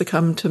chin and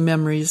succumbed to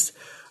memories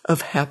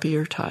of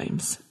happier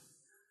times.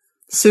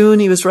 Soon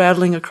he was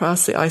rattling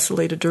across the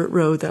isolated dirt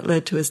road that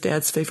led to his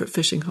dad's favorite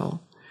fishing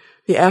hole.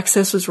 The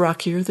access was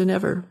rockier than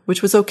ever,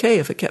 which was okay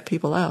if it kept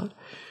people out.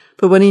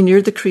 But when he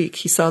neared the creek,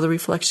 he saw the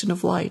reflection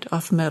of light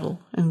off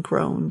metal and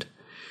groaned.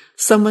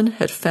 Someone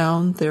had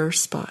found their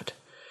spot.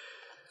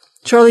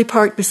 Charlie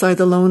parked beside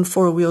the lone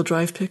four-wheel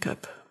drive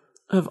pickup.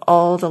 Of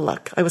all the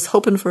luck, I was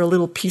hoping for a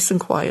little peace and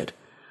quiet.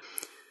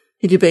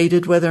 He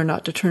debated whether or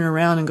not to turn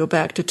around and go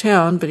back to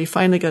town, but he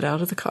finally got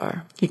out of the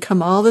car. He'd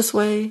come all this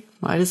way,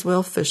 might as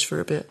well fish for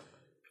a bit.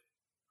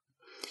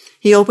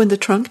 He opened the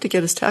trunk to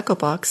get his tackle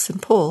box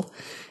and pull,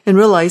 and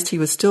realized he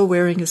was still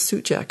wearing his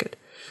suit jacket.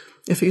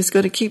 If he was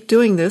going to keep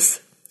doing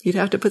this, he'd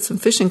have to put some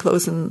fishing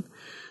clothes in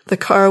the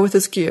car with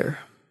his gear.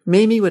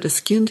 Mamie would have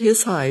skinned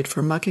his hide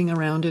for mucking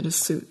around in his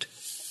suit.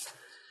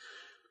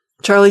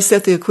 Charlie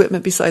set the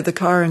equipment beside the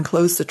car and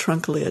closed the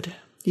trunk lid.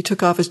 He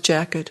took off his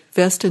jacket,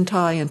 vest, and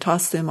tie and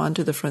tossed them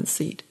onto the front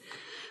seat.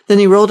 Then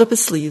he rolled up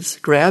his sleeves,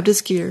 grabbed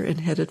his gear,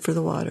 and headed for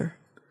the water.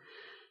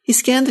 He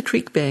scanned the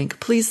creek bank,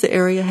 pleased the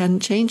area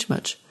hadn't changed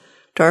much.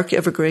 Dark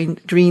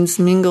evergreens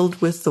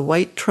mingled with the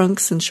white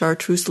trunks and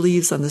chartreuse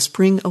leaves on the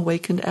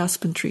spring-awakened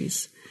aspen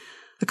trees.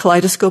 A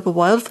kaleidoscope of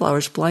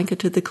wildflowers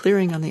blanketed the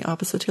clearing on the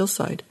opposite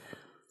hillside.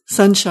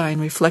 Sunshine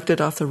reflected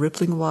off the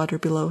rippling water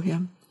below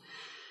him.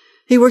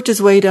 He worked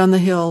his way down the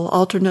hill,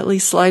 alternately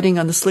sliding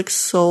on the slick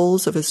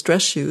soles of his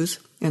dress shoes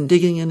and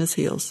digging in his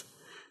heels.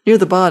 Near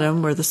the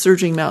bottom, where the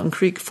surging mountain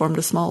creek formed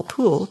a small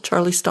pool,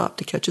 Charlie stopped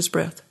to catch his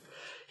breath.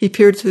 He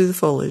peered through the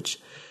foliage,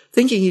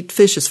 thinking he'd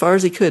fish as far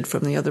as he could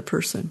from the other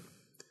person.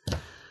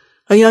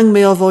 A young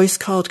male voice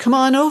called, "Come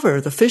on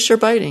over, the fish are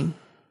biting."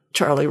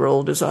 Charlie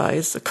rolled his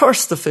eyes. Of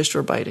course the fish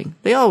were biting.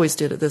 They always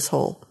did at this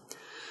hole.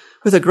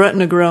 With a grunt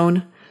and a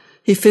groan,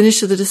 he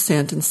finished the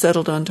descent and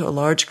settled onto a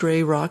large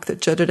gray rock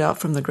that jutted out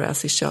from the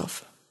grassy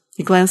shelf.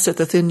 He glanced at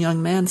the thin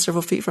young man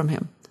several feet from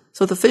him.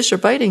 "So the fish are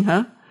biting,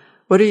 huh?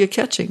 What are you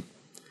catching?"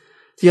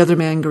 The other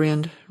man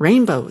grinned.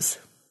 "Rainbows."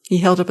 He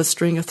held up a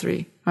string of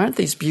 3. "Aren't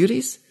these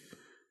beauties?"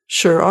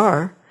 "Sure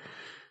are."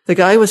 The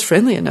guy was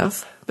friendly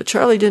enough, but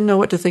Charlie didn't know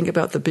what to think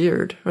about the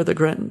beard or the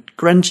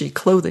grungy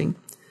clothing.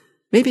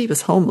 Maybe he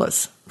was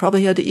homeless.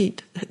 Probably had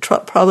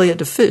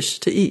to fish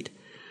to eat.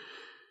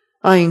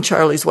 Eyeing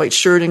Charlie's white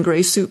shirt and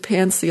gray suit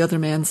pants, the other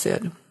man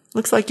said,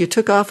 "Looks like you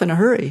took off in a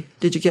hurry.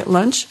 Did you get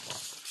lunch?"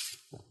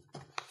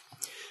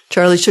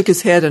 Charlie shook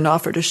his head and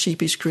offered a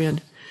sheepish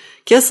grin.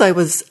 "Guess I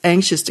was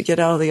anxious to get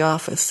out of the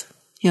office."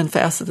 He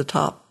unfastened the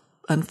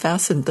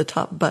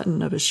top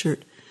button of his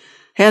shirt.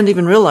 Hadn't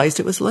even realized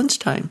it was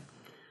lunchtime.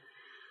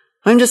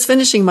 "I'm just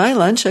finishing my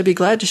lunch. I'd be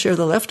glad to share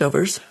the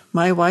leftovers.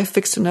 My wife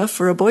fixed enough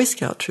for a Boy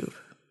Scout troop.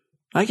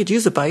 I could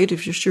use a bite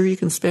if you're sure you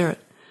can spare it."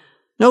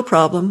 "No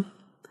problem."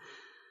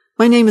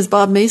 "My name is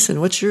Bob Mason.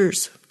 What's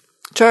yours?"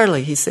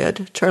 "Charlie," he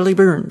said. "Charlie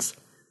Burns."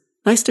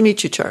 "Nice to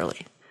meet you,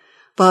 Charlie."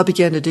 Bob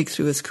began to dig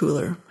through his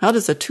cooler. "How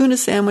does a tuna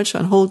sandwich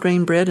on whole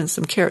grain bread and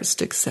some carrot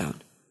sticks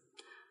sound?"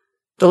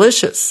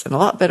 "Delicious, and a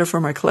lot better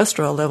for my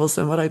cholesterol levels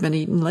than what I've been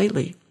eating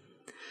lately."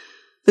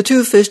 The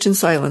two fished in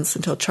silence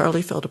until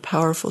Charlie felt a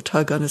powerful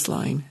tug on his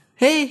line.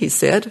 "Hey," he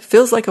said,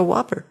 "feels like a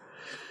whopper."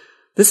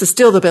 This is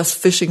still the best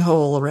fishing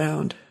hole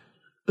around.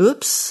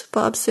 Oops,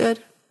 Bob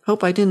said.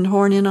 Hope I didn't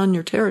horn in on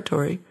your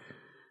territory.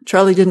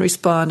 Charlie didn't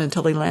respond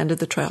until he landed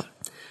the trout.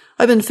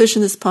 I've been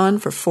fishing this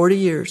pond for 40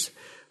 years,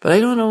 but I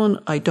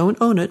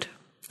don't own it,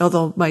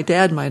 although my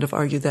dad might have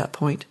argued that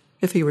point,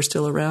 if he were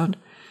still around.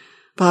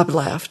 Bob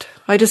laughed.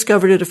 I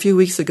discovered it a few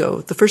weeks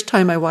ago, the first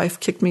time my wife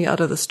kicked me out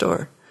of the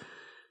store.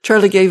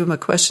 Charlie gave him a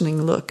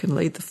questioning look and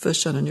laid the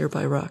fish on a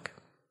nearby rock.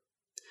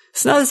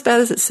 It's not as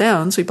bad as it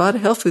sounds. We bought a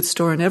health food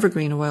store in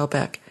Evergreen a while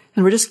back,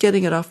 and we're just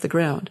getting it off the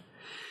ground.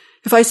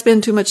 If I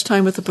spend too much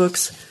time with the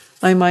books,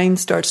 my mind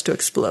starts to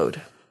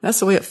explode. That's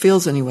the way it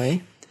feels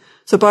anyway.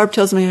 So Barb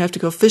tells me I have to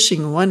go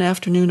fishing one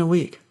afternoon a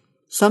week.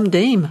 Some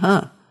dame,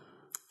 huh?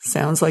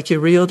 Sounds like you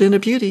reeled in a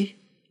beauty.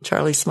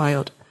 Charlie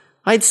smiled.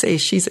 I'd say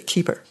she's a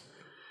keeper.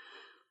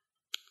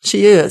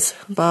 She is.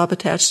 Bob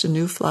attached a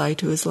new fly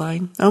to his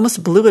line. I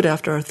almost blew it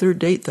after our third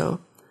date,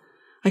 though.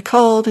 I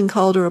called and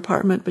called her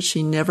apartment, but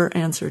she never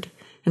answered.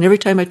 And every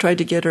time I tried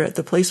to get her at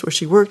the place where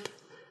she worked,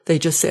 they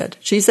just said,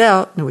 she's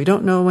out, and we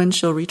don't know when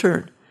she'll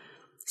return.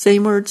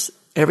 Same words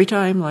every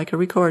time, like a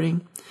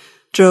recording.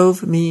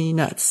 Drove me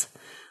nuts.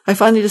 I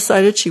finally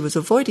decided she was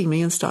avoiding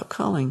me and stopped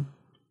calling.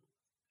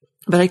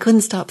 But I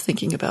couldn't stop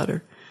thinking about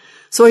her.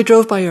 So I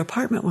drove by her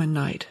apartment one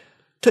night.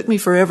 Took me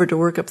forever to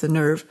work up the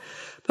nerve,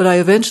 but I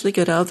eventually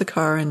got out of the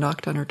car and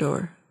knocked on her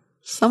door.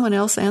 Someone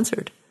else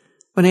answered.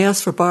 When I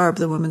asked for Barb,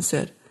 the woman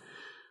said,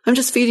 I'm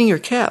just feeding your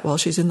cat while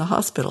she's in the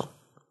hospital.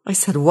 I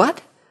said,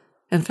 what?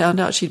 And found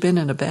out she'd been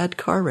in a bad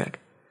car wreck.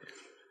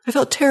 I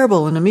felt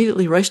terrible and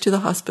immediately rushed to the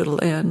hospital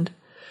and...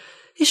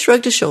 He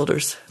shrugged his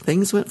shoulders.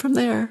 Things went from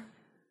there.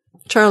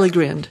 Charlie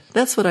grinned.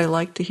 That's what I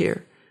like to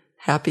hear.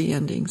 Happy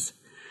endings.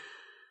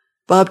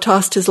 Bob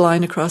tossed his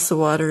line across the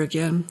water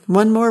again.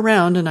 One more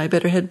round and I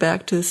better head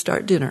back to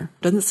start dinner.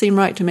 Doesn't seem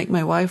right to make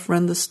my wife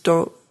run the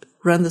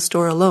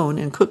store alone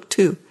and cook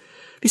too.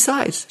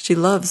 Besides, she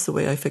loves the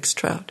way I fix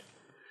trout.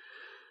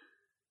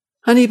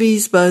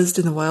 Honeybees buzzed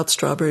in the wild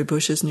strawberry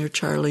bushes near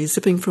Charlie,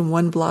 zipping from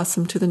one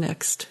blossom to the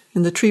next.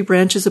 In the tree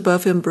branches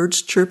above him,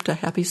 birds chirped a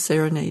happy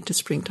serenade to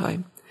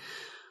springtime.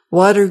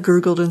 Water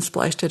gurgled and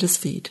splashed at his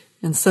feet,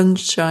 and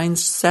sunshine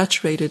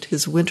saturated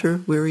his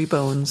winter-weary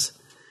bones.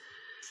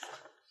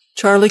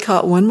 Charlie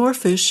caught one more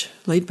fish,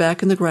 laid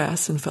back in the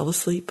grass, and fell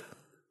asleep.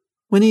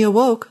 When he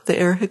awoke, the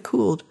air had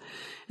cooled,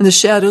 and the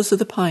shadows of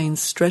the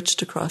pines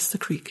stretched across the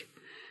creek.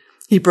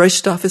 He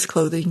brushed off his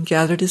clothing,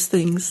 gathered his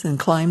things, and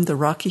climbed the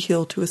rocky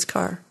hill to his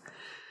car.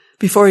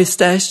 Before he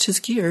stashed his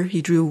gear,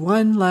 he drew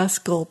one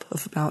last gulp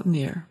of mountain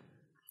air.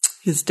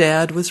 His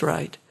dad was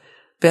right.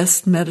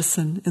 Best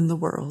medicine in the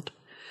world.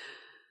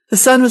 The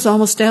sun was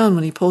almost down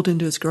when he pulled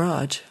into his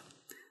garage.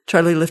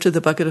 Charlie lifted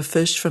the bucket of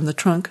fish from the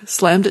trunk,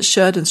 slammed it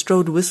shut, and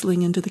strode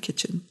whistling into the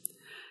kitchen.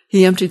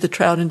 He emptied the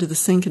trout into the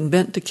sink and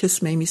bent to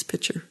kiss Mamie's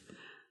pitcher.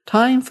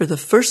 Time for the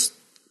first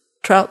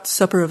trout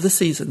supper of the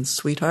season,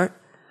 sweetheart.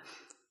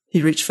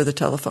 He reached for the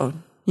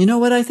telephone. You know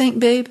what I think,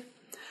 babe?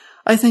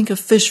 I think a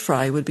fish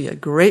fry would be a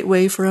great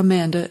way for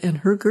Amanda and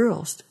her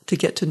girls to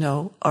get to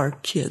know our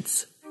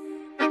kids.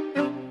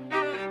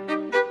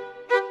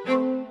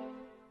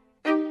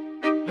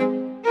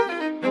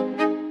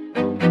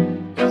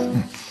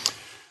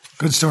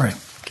 Good story.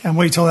 Can't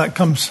wait till that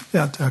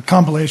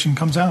compilation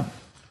comes out.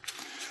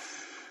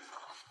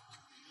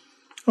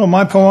 Well,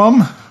 my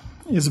poem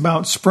is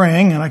about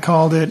spring, and I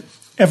called it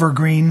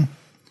Evergreen.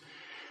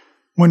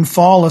 When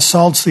fall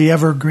assaults the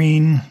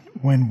evergreen,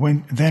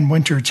 then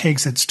winter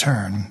takes its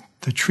turn.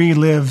 The tree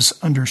lives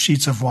under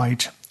sheets of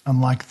white,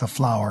 unlike the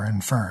flower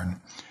and fern.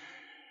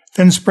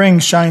 Then spring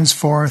shines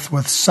forth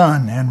with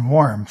sun and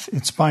warmth.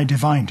 It's by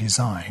divine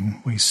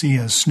design. We see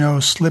as snow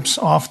slips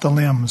off the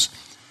limbs,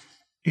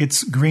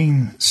 it's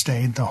green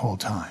stayed the whole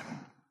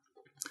time.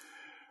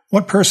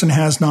 What person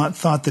has not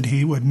thought that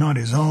he would not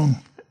his own?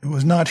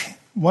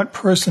 What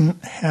person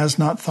has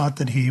not thought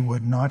that he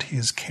would not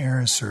his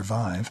cares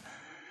survive?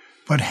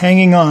 But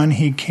hanging on,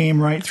 he came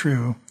right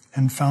through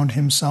and found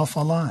himself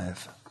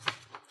alive.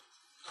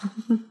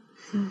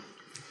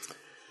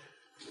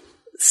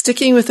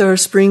 Sticking with our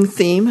spring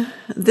theme,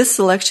 this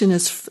selection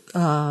is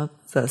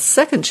the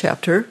second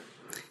chapter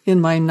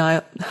in my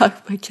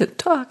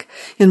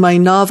in my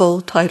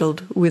novel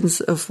titled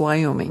Winds of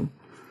Wyoming.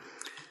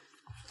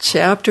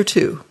 Chapter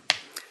 2.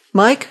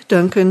 Mike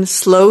Duncan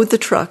slowed the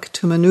truck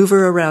to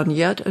maneuver around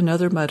yet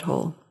another mud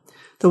hole.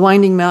 The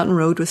winding mountain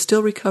road was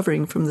still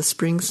recovering from the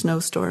spring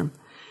snowstorm.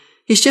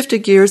 He shifted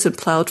gears and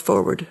plowed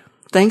forward.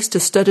 Thanks to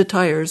studded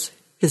tires,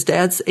 his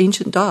dad's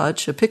ancient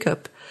Dodge, a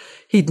pickup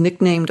he'd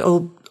nicknamed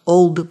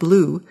Old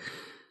Blue,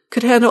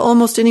 could handle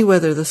almost any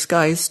weather the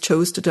skies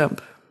chose to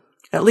dump.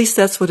 At least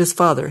that's what his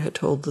father had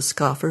told the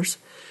scoffers.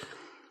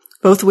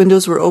 Both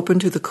windows were open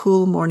to the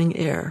cool morning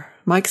air.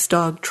 Mike's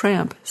dog,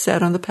 Tramp,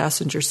 sat on the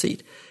passenger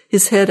seat,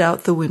 his head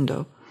out the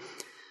window.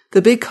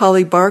 The big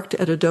collie barked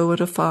at a doe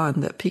and a fawn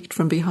that peeked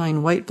from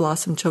behind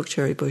white-blossom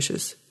chokecherry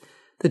bushes.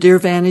 The deer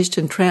vanished,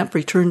 and Tramp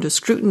returned to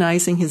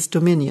scrutinizing his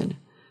dominion,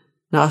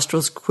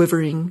 nostrils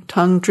quivering,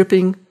 tongue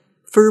dripping,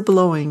 fur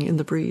blowing in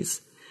the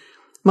breeze.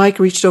 Mike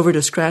reached over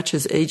to scratch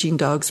his aging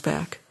dog's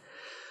back.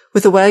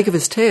 With a wag of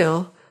his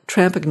tail,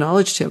 Tramp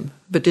acknowledged him,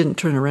 but didn't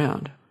turn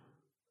around.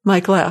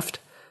 Mike laughed.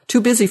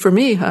 "Too busy for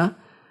me, huh?"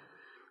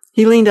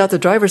 He leaned out the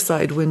driver's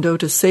side window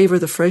to savor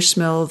the fresh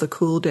smell of the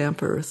cool,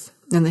 damp earth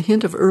and the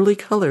hint of early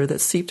color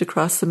that seeped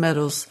across the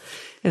meadows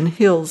and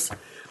hills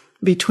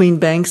between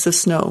banks of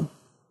snow.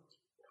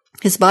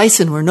 His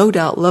bison were no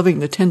doubt loving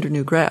the tender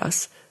new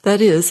grass,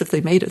 that is, if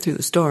they made it through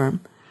the storm.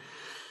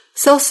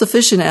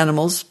 Self-sufficient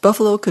animals,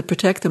 buffalo could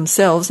protect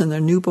themselves and their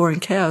newborn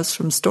calves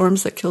from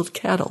storms that killed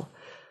cattle,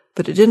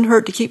 but it didn't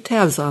hurt to keep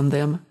tabs on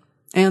them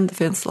and the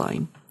fence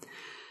line.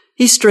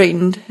 He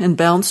straightened and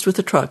bounced with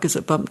the truck as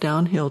it bumped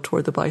downhill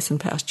toward the bison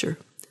pasture.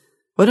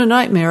 What a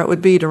nightmare it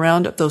would be to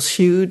round up those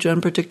huge,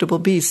 unpredictable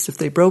beasts if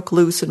they broke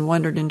loose and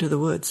wandered into the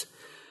woods.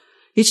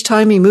 Each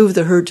time he moved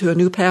the herd to a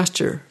new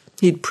pasture,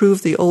 he'd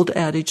prove the old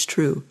adage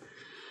true.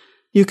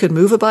 You can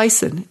move a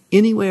bison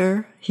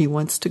anywhere he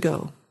wants to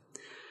go.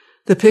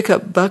 The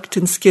pickup bucked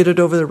and skidded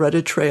over the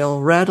rutted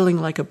trail, rattling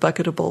like a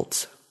bucket of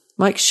bolts.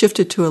 Mike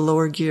shifted to a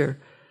lower gear.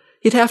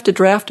 He'd have to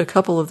draft a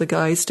couple of the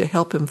guys to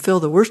help him fill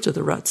the worst of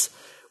the ruts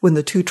when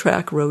the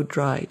two-track road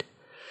dried.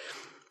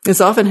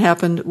 As often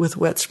happened with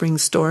wet spring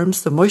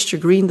storms, the moisture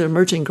greened the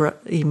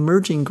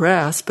emerging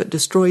grass but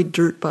destroyed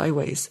dirt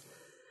byways.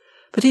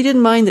 But he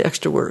didn't mind the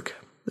extra work.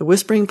 The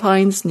whispering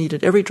pines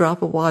needed every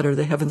drop of water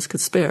the heavens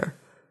could spare,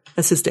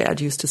 as his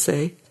dad used to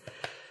say.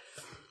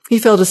 He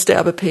felt a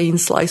stab of pain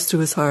slice through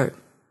his heart.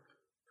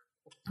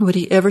 Would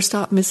he ever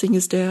stop missing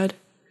his dad?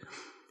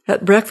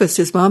 At breakfast,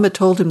 his mom had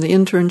told him the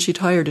intern she'd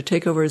hired to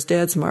take over his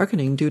dad's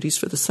marketing duties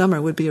for the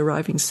summer would be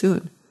arriving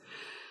soon.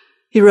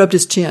 He rubbed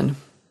his chin.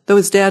 Though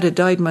his dad had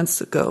died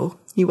months ago,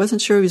 he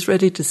wasn't sure he was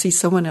ready to see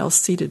someone else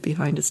seated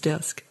behind his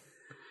desk.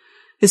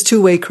 His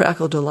two-way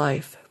crackled to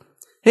life.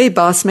 "Hey,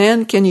 boss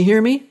man, can you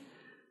hear me?"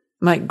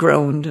 Mike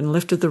groaned and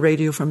lifted the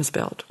radio from his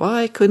belt.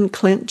 Why couldn't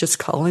Clint just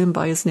call him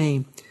by his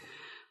name?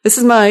 "This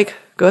is Mike.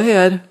 Go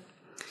ahead."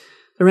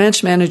 The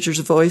ranch manager's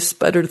voice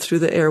sputtered through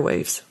the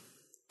airwaves.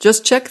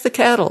 "Just check the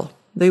cattle.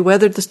 They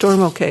weathered the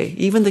storm okay,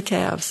 even the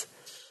calves."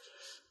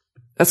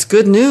 "That's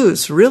good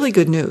news, really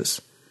good news.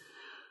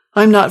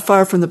 I'm not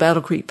far from the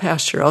Battle Creek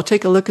pasture. I'll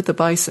take a look at the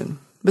bison,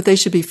 but they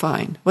should be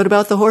fine. What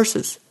about the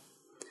horses?"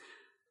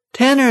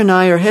 "Tanner and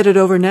I are headed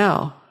over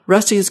now.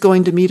 Rusty is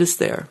going to meet us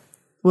there.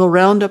 We'll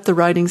round up the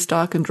riding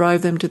stock and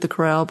drive them to the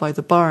corral by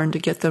the barn to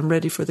get them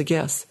ready for the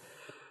guests."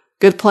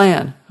 "Good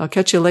plan. I'll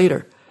catch you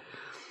later."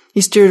 He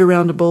steered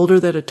around a boulder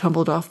that had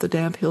tumbled off the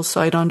damp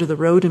hillside onto the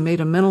road and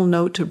made a mental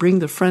note to bring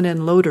the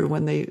front-end loader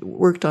when they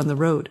worked on the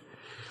road.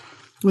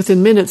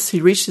 Within minutes,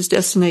 he reached his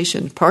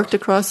destination, parked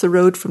across the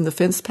road from the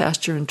fenced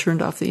pasture, and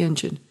turned off the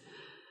engine.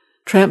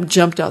 Tramp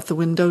jumped out the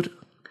window.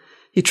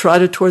 He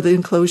trotted toward the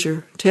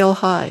enclosure, tail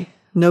high,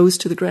 nose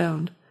to the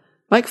ground.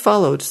 Mike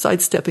followed,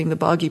 sidestepping the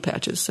boggy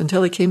patches,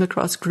 until he came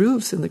across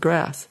grooves in the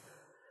grass.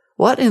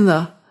 What in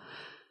the...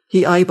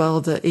 He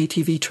eyeballed the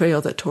ATV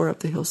trail that tore up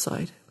the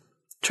hillside.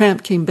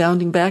 Tramp came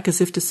bounding back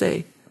as if to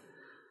say,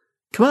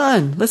 "Come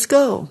on, let's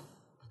go."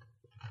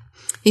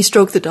 He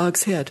stroked the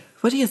dog's head.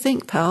 "What do you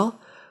think, pal?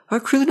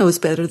 Our crew knows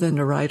better than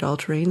to ride all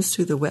terrains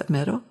through the wet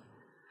meadow."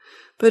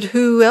 But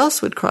who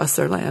else would cross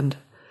their land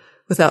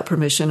without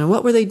permission, and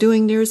what were they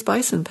doing near his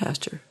bison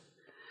pasture?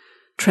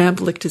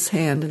 Tramp licked his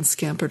hand and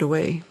scampered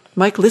away.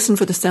 Mike listened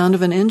for the sound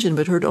of an engine,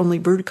 but heard only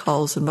bird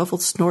calls and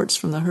muffled snorts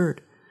from the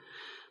herd.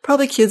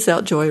 Probably kids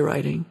out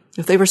joyriding.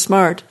 If they were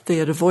smart, they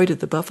had avoided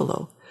the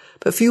buffalo.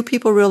 But few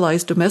people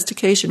realized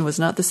domestication was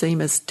not the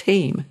same as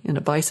tame in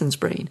a bison's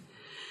brain.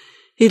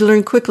 He'd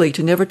learned quickly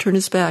to never turn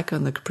his back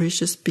on the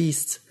capricious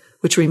beasts,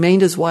 which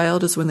remained as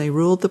wild as when they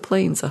ruled the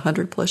plains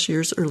 100+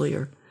 years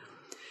earlier.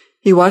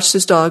 He watched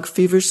his dog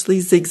feverishly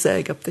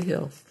zigzag up the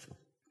hill,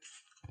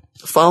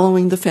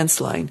 following the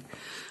fence line,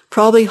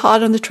 probably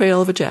hot on the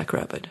trail of a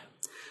jackrabbit.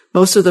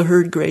 Most of the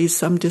herd grazed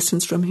some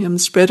distance from him,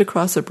 spread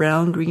across a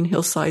brown-green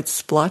hillside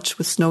splotched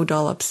with snow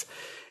dollops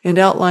and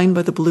outlined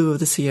by the blue of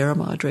the Sierra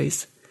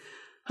Madres.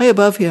 High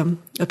above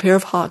him, a pair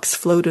of hawks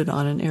floated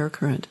on an air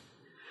current.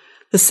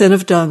 The scent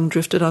of dung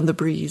drifted on the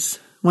breeze.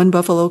 One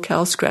buffalo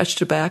cow scratched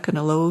her back on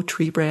a low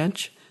tree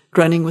branch,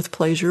 grunting with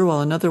pleasure,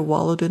 while another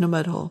wallowed in a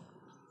mud hole.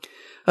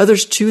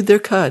 Others chewed their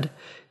cud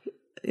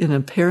in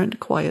apparent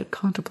quiet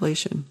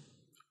contemplation.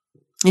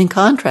 In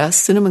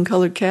contrast,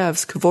 cinnamon-colored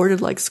calves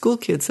cavorted like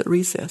schoolkids at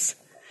recess.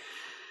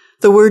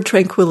 The word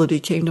tranquility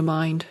came to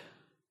mind,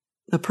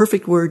 a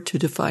perfect word to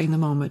define the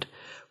moment.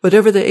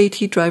 Whatever the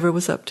ATV driver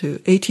was up to,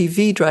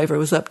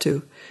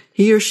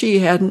 he or she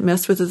hadn't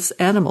messed with his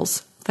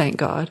animals, thank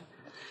God.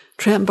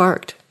 Tramp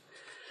barked.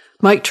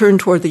 Mike turned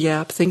toward the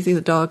yap, thinking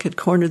the dog had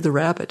cornered the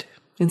rabbit.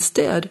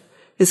 Instead,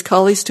 his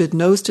collie stood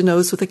nose to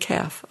nose with a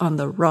calf on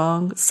the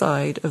wrong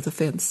side of the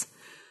fence.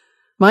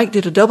 Mike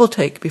did a double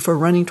take before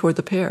running toward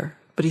the pair,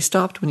 but he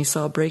stopped when he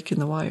saw a break in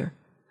the wire.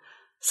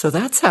 "So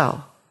that's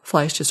how,"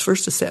 flashed his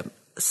first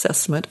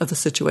assessment of the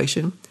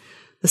situation.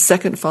 The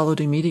second followed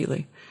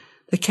immediately.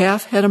 The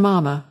calf had a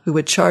mama who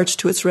would charge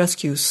to its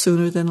rescue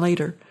sooner than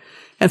later,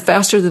 and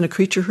faster than a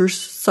creature her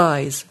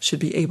size should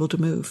be able to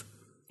move.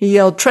 He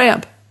yelled,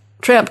 "Tramp!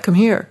 Tramp, come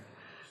here!"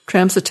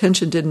 Tramp's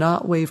attention did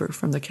not waver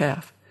from the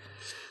calf.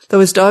 Though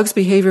his dog's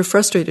behavior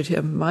frustrated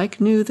him, Mike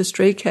knew the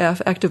stray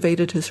calf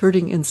activated his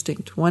herding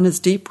instinct, one as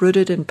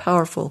deep-rooted and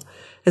powerful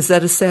as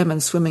that of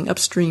salmon swimming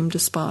upstream to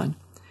spawn.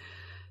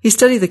 He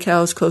studied the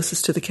cows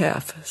closest to the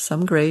calf.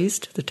 Some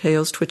grazed, their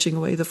tails twitching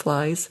away the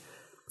flies.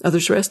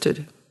 Others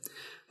rested.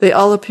 They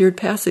all appeared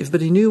passive,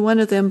 but he knew one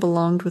of them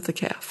belonged with the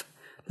calf.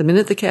 The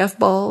minute the calf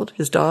bawled,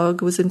 his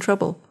dog was in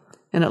trouble,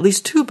 and at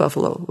least 2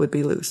 buffalo would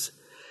be loose.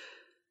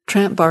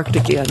 Tramp barked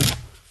again.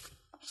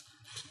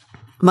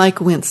 Mike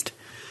winced,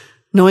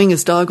 knowing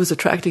his dog was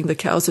attracting the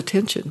cow's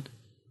attention.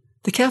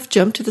 The calf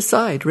jumped to the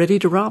side, ready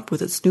to romp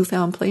with its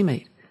newfound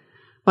playmate.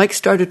 Mike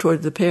started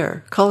toward the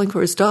pair, calling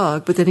for his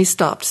dog, but then he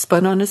stopped,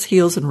 spun on his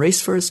heels, and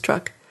raced for his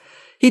truck.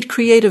 He'd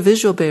create a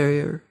visual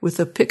barrier with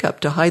a pickup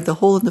to hide the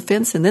hole in the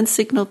fence and then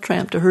signaled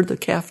Tramp to herd the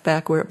calf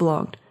back where it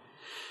belonged.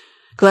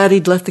 Glad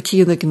he'd left the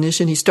key in the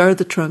ignition, he started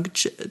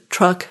the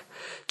truck,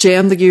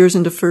 jammed the gears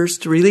into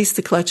first, released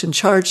the clutch, and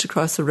charged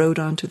across the road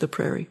onto the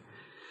prairie.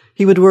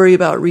 He would worry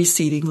about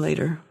reseeding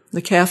later.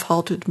 The calf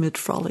halted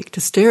mid-frolic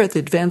to stare at the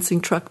advancing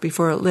truck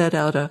before it let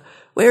out a,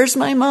 "Where's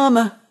my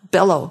mama?"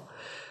 bellow.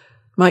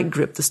 Mike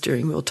gripped the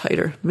steering wheel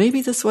tighter.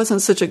 Maybe this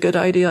wasn't such a good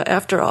idea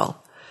after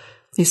all.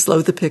 He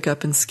slowed the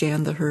pickup and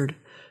scanned the herd.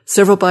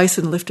 Several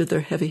bison lifted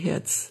their heavy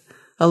heads.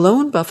 A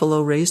lone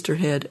buffalo raised her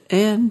head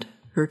and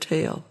her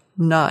tail.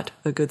 Not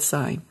a good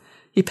sign.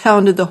 He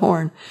pounded the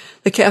horn.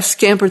 The calf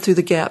scampered through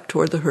the gap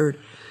toward the herd.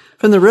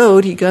 From the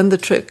road, he gunned the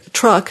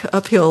truck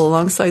uphill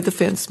alongside the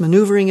fence,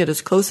 maneuvering it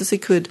as close as he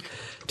could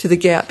to the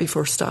gap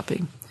before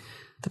stopping.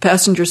 The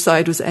passenger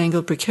side was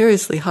angled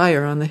precariously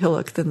higher on the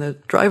hillock than the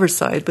driver's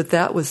side, but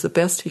that was the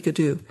best he could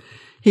do.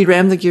 He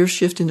rammed the gear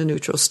shift into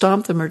neutral,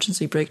 stomped the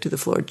emergency brake to the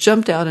floor,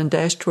 jumped out and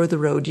dashed toward the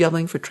road,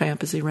 yelling for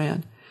Tramp as he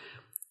ran.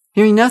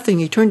 Hearing nothing,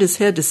 he turned his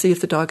head to see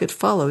if the dog had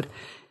followed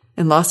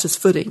and lost his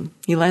footing.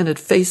 He landed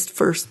face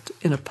first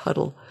in a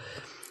puddle.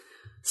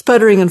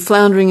 Sputtering and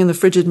floundering in the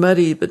frigid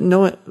mud,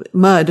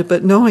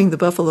 but knowing the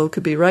buffalo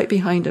could be right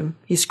behind him,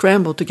 he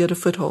scrambled to get a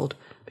foothold.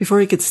 Before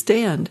he could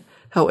stand,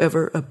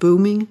 however, a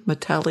booming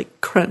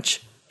metallic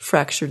crunch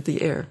fractured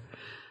the air.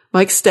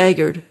 Mike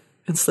staggered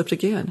and slipped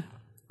again.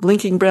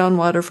 Blinking brown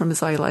water from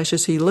his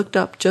eyelashes, he looked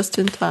up just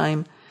in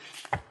time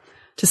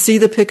to see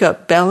the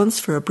pickup balance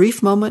for a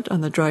brief moment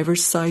on the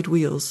driver's side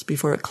wheels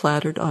before it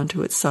clattered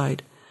onto its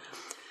side.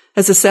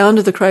 As the sound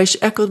of the crash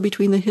echoed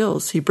between the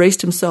hills, he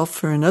braced himself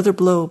for another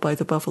blow by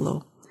the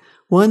buffalo,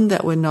 one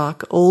that would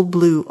knock Old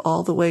Blue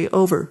all the way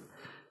over.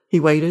 He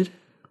waited,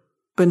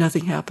 but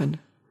nothing happened.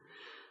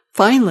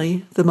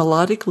 Finally, the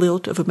melodic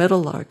lilt of a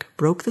meadowlark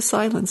broke the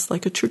silence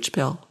like a church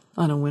bell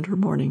on a winter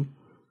morning.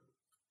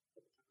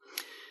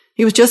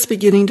 He was just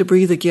beginning to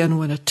breathe again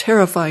when a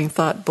terrifying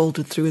thought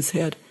bolted through his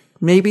head.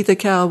 Maybe the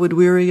cow would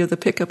weary of the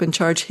pickup and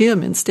charge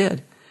him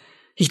instead.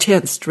 He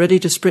tensed, ready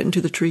to sprint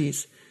into the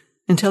trees,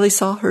 until he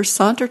saw her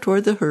saunter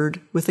toward the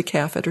herd with the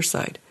calf at her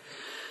side.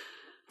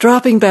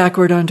 Dropping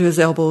backward onto his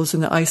elbows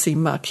in the icy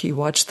muck, he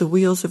watched the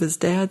wheels of his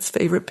dad's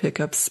favorite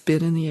pickup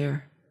spin in the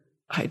air.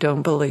 I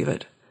don't believe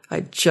it.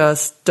 I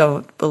just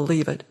don't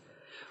believe it.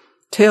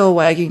 Tail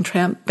wagging,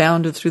 Tramp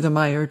bounded through the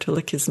mire to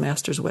lick his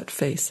master's wet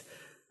face.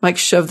 Mike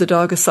shoved the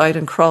dog aside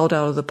and crawled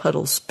out of the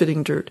puddle,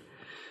 spitting dirt.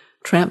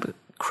 Tramp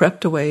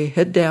crept away,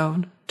 head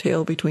down,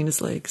 tail between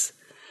his legs.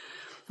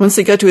 Once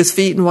he got to his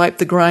feet and wiped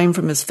the grime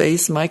from his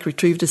face, Mike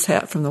retrieved his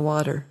hat from the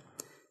water.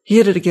 He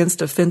hit it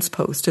against a fence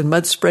post, and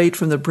mud sprayed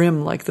from the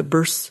brim like the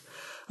bursts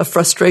of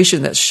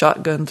frustration that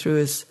shotgunned through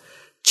his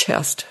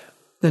chest.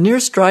 The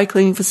nearest dry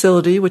cleaning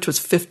facility, which was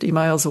 50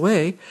 miles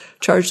away,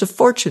 charged a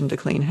fortune to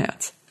clean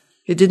hats.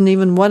 He didn't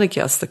even want to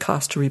guess the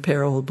cost to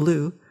repair Old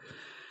Blue.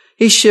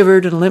 He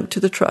shivered and limped to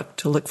the truck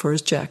to look for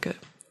his jacket,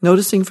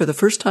 noticing for the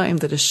first time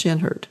that his shin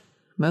hurt.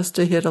 Must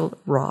have hit a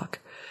rock.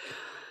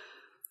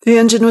 The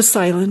engine was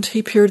silent.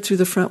 He peered through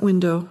the front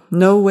window.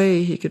 No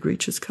way he could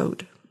reach his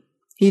coat.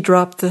 He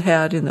dropped the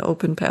hat in the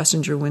open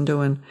passenger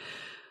window and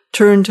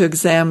turned to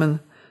examine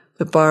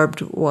the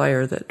barbed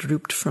wire that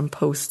drooped from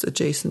posts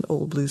adjacent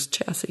Old Blue's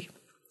chassis.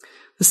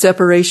 The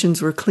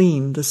separations were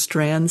clean, the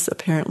strands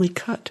apparently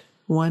cut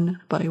one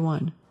by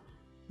one.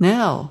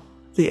 Now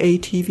the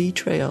ATV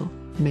trail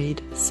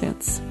made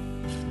sense.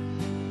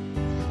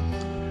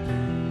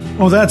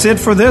 Well, that's it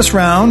for this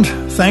round.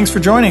 Thanks for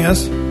joining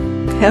us.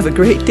 Have a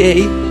great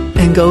day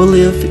and go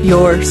live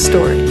your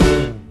story.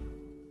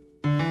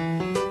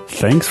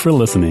 Thanks for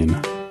listening.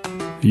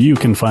 You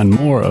can find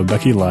more of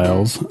Becky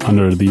Lyles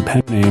under the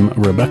pen name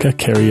Rebecca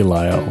Carey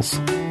Lyles.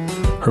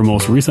 Her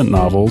most recent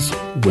novels,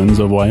 Winds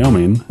of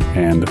Wyoming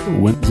and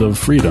Winds of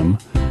Freedom,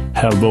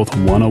 have both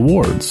won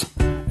awards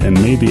and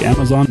made the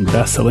Amazon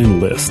best-selling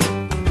list.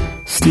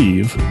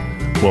 Steve,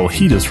 well,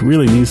 he just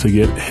really needs to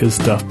get his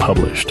stuff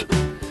published.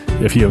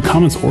 If you have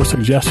comments or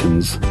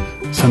suggestions,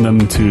 send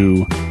them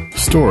to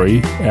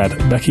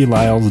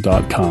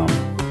story@beckylyles.com.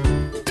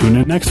 Tune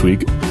in next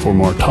week for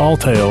more tall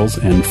tales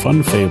and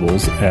fun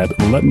fables at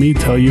Let Me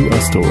Tell You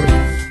a Story.